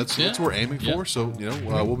 weeks-ish. 3 weeks, That's yeah. what we're aiming Yeah. for. So,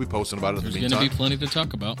 we'll be posting about it in There's the going to meantime. be plenty to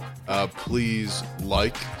talk about. Please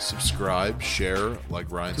like, subscribe, share,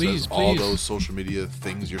 like Ryan Please, says. All please. those social media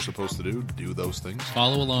things you're supposed to do those things.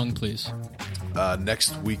 Follow along, please.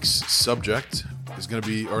 Next week's subject is going to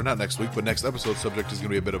be, or not next week, but next episode's subject is going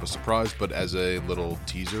to be a bit of a surprise, but as a little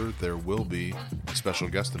teaser, there will be a special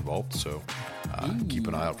guest involved, so keep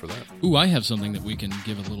an eye out for that. Ooh, I have something that we can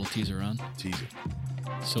give a little teaser on. Teaser.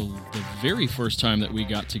 So the very first time that we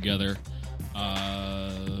got together,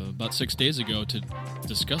 about 6 days ago, to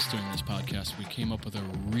discuss doing this podcast, we came up with a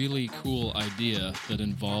really cool idea that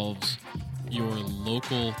involves your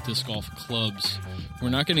local disc golf clubs. We're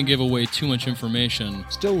not going to give away too much information.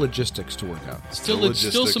 Still logistics to work out. Still, it's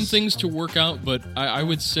still logistics. some things to work out, but I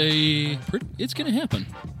would say it's going to happen.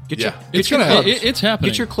 Get Yeah. your, It's get your gonna- clubs. it's happening.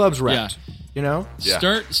 Get your clubs Yeah. wrapped. You know?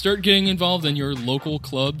 Yeah. Start getting involved in your local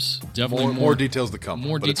clubs. Definitely More details to come.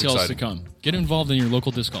 More but it's details to exciting. come. Get involved in your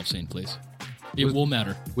local disc golf scene, please. It will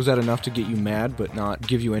matter. Was that enough to get you mad but not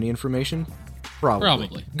give you any information?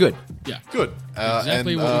 Probably. Good. Yeah. Good. Exactly and what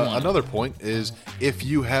we wanted. another point is if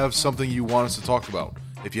you have something you want us to talk about,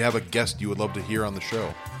 if you have a guest you would love to hear on the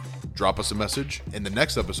show, drop us a message. In the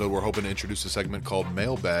next episode, we're hoping to introduce a segment called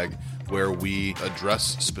Mailbag, where we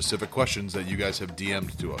address specific questions that you guys have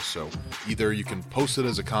DM'd to us. So either you can post it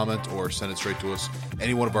as a comment or send it straight to us.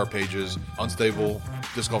 Any one of our pages, Unstable,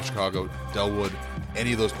 Disc Golf Chicago, Delwood,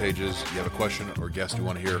 any of those pages, you have a question or guest you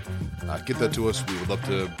want to hear, get that to us. We would love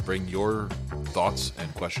to bring your thoughts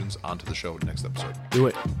and questions onto the show next episode. Do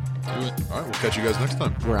it. Do it. All right, we'll catch you guys next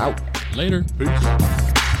time. We're out. Later. Peace.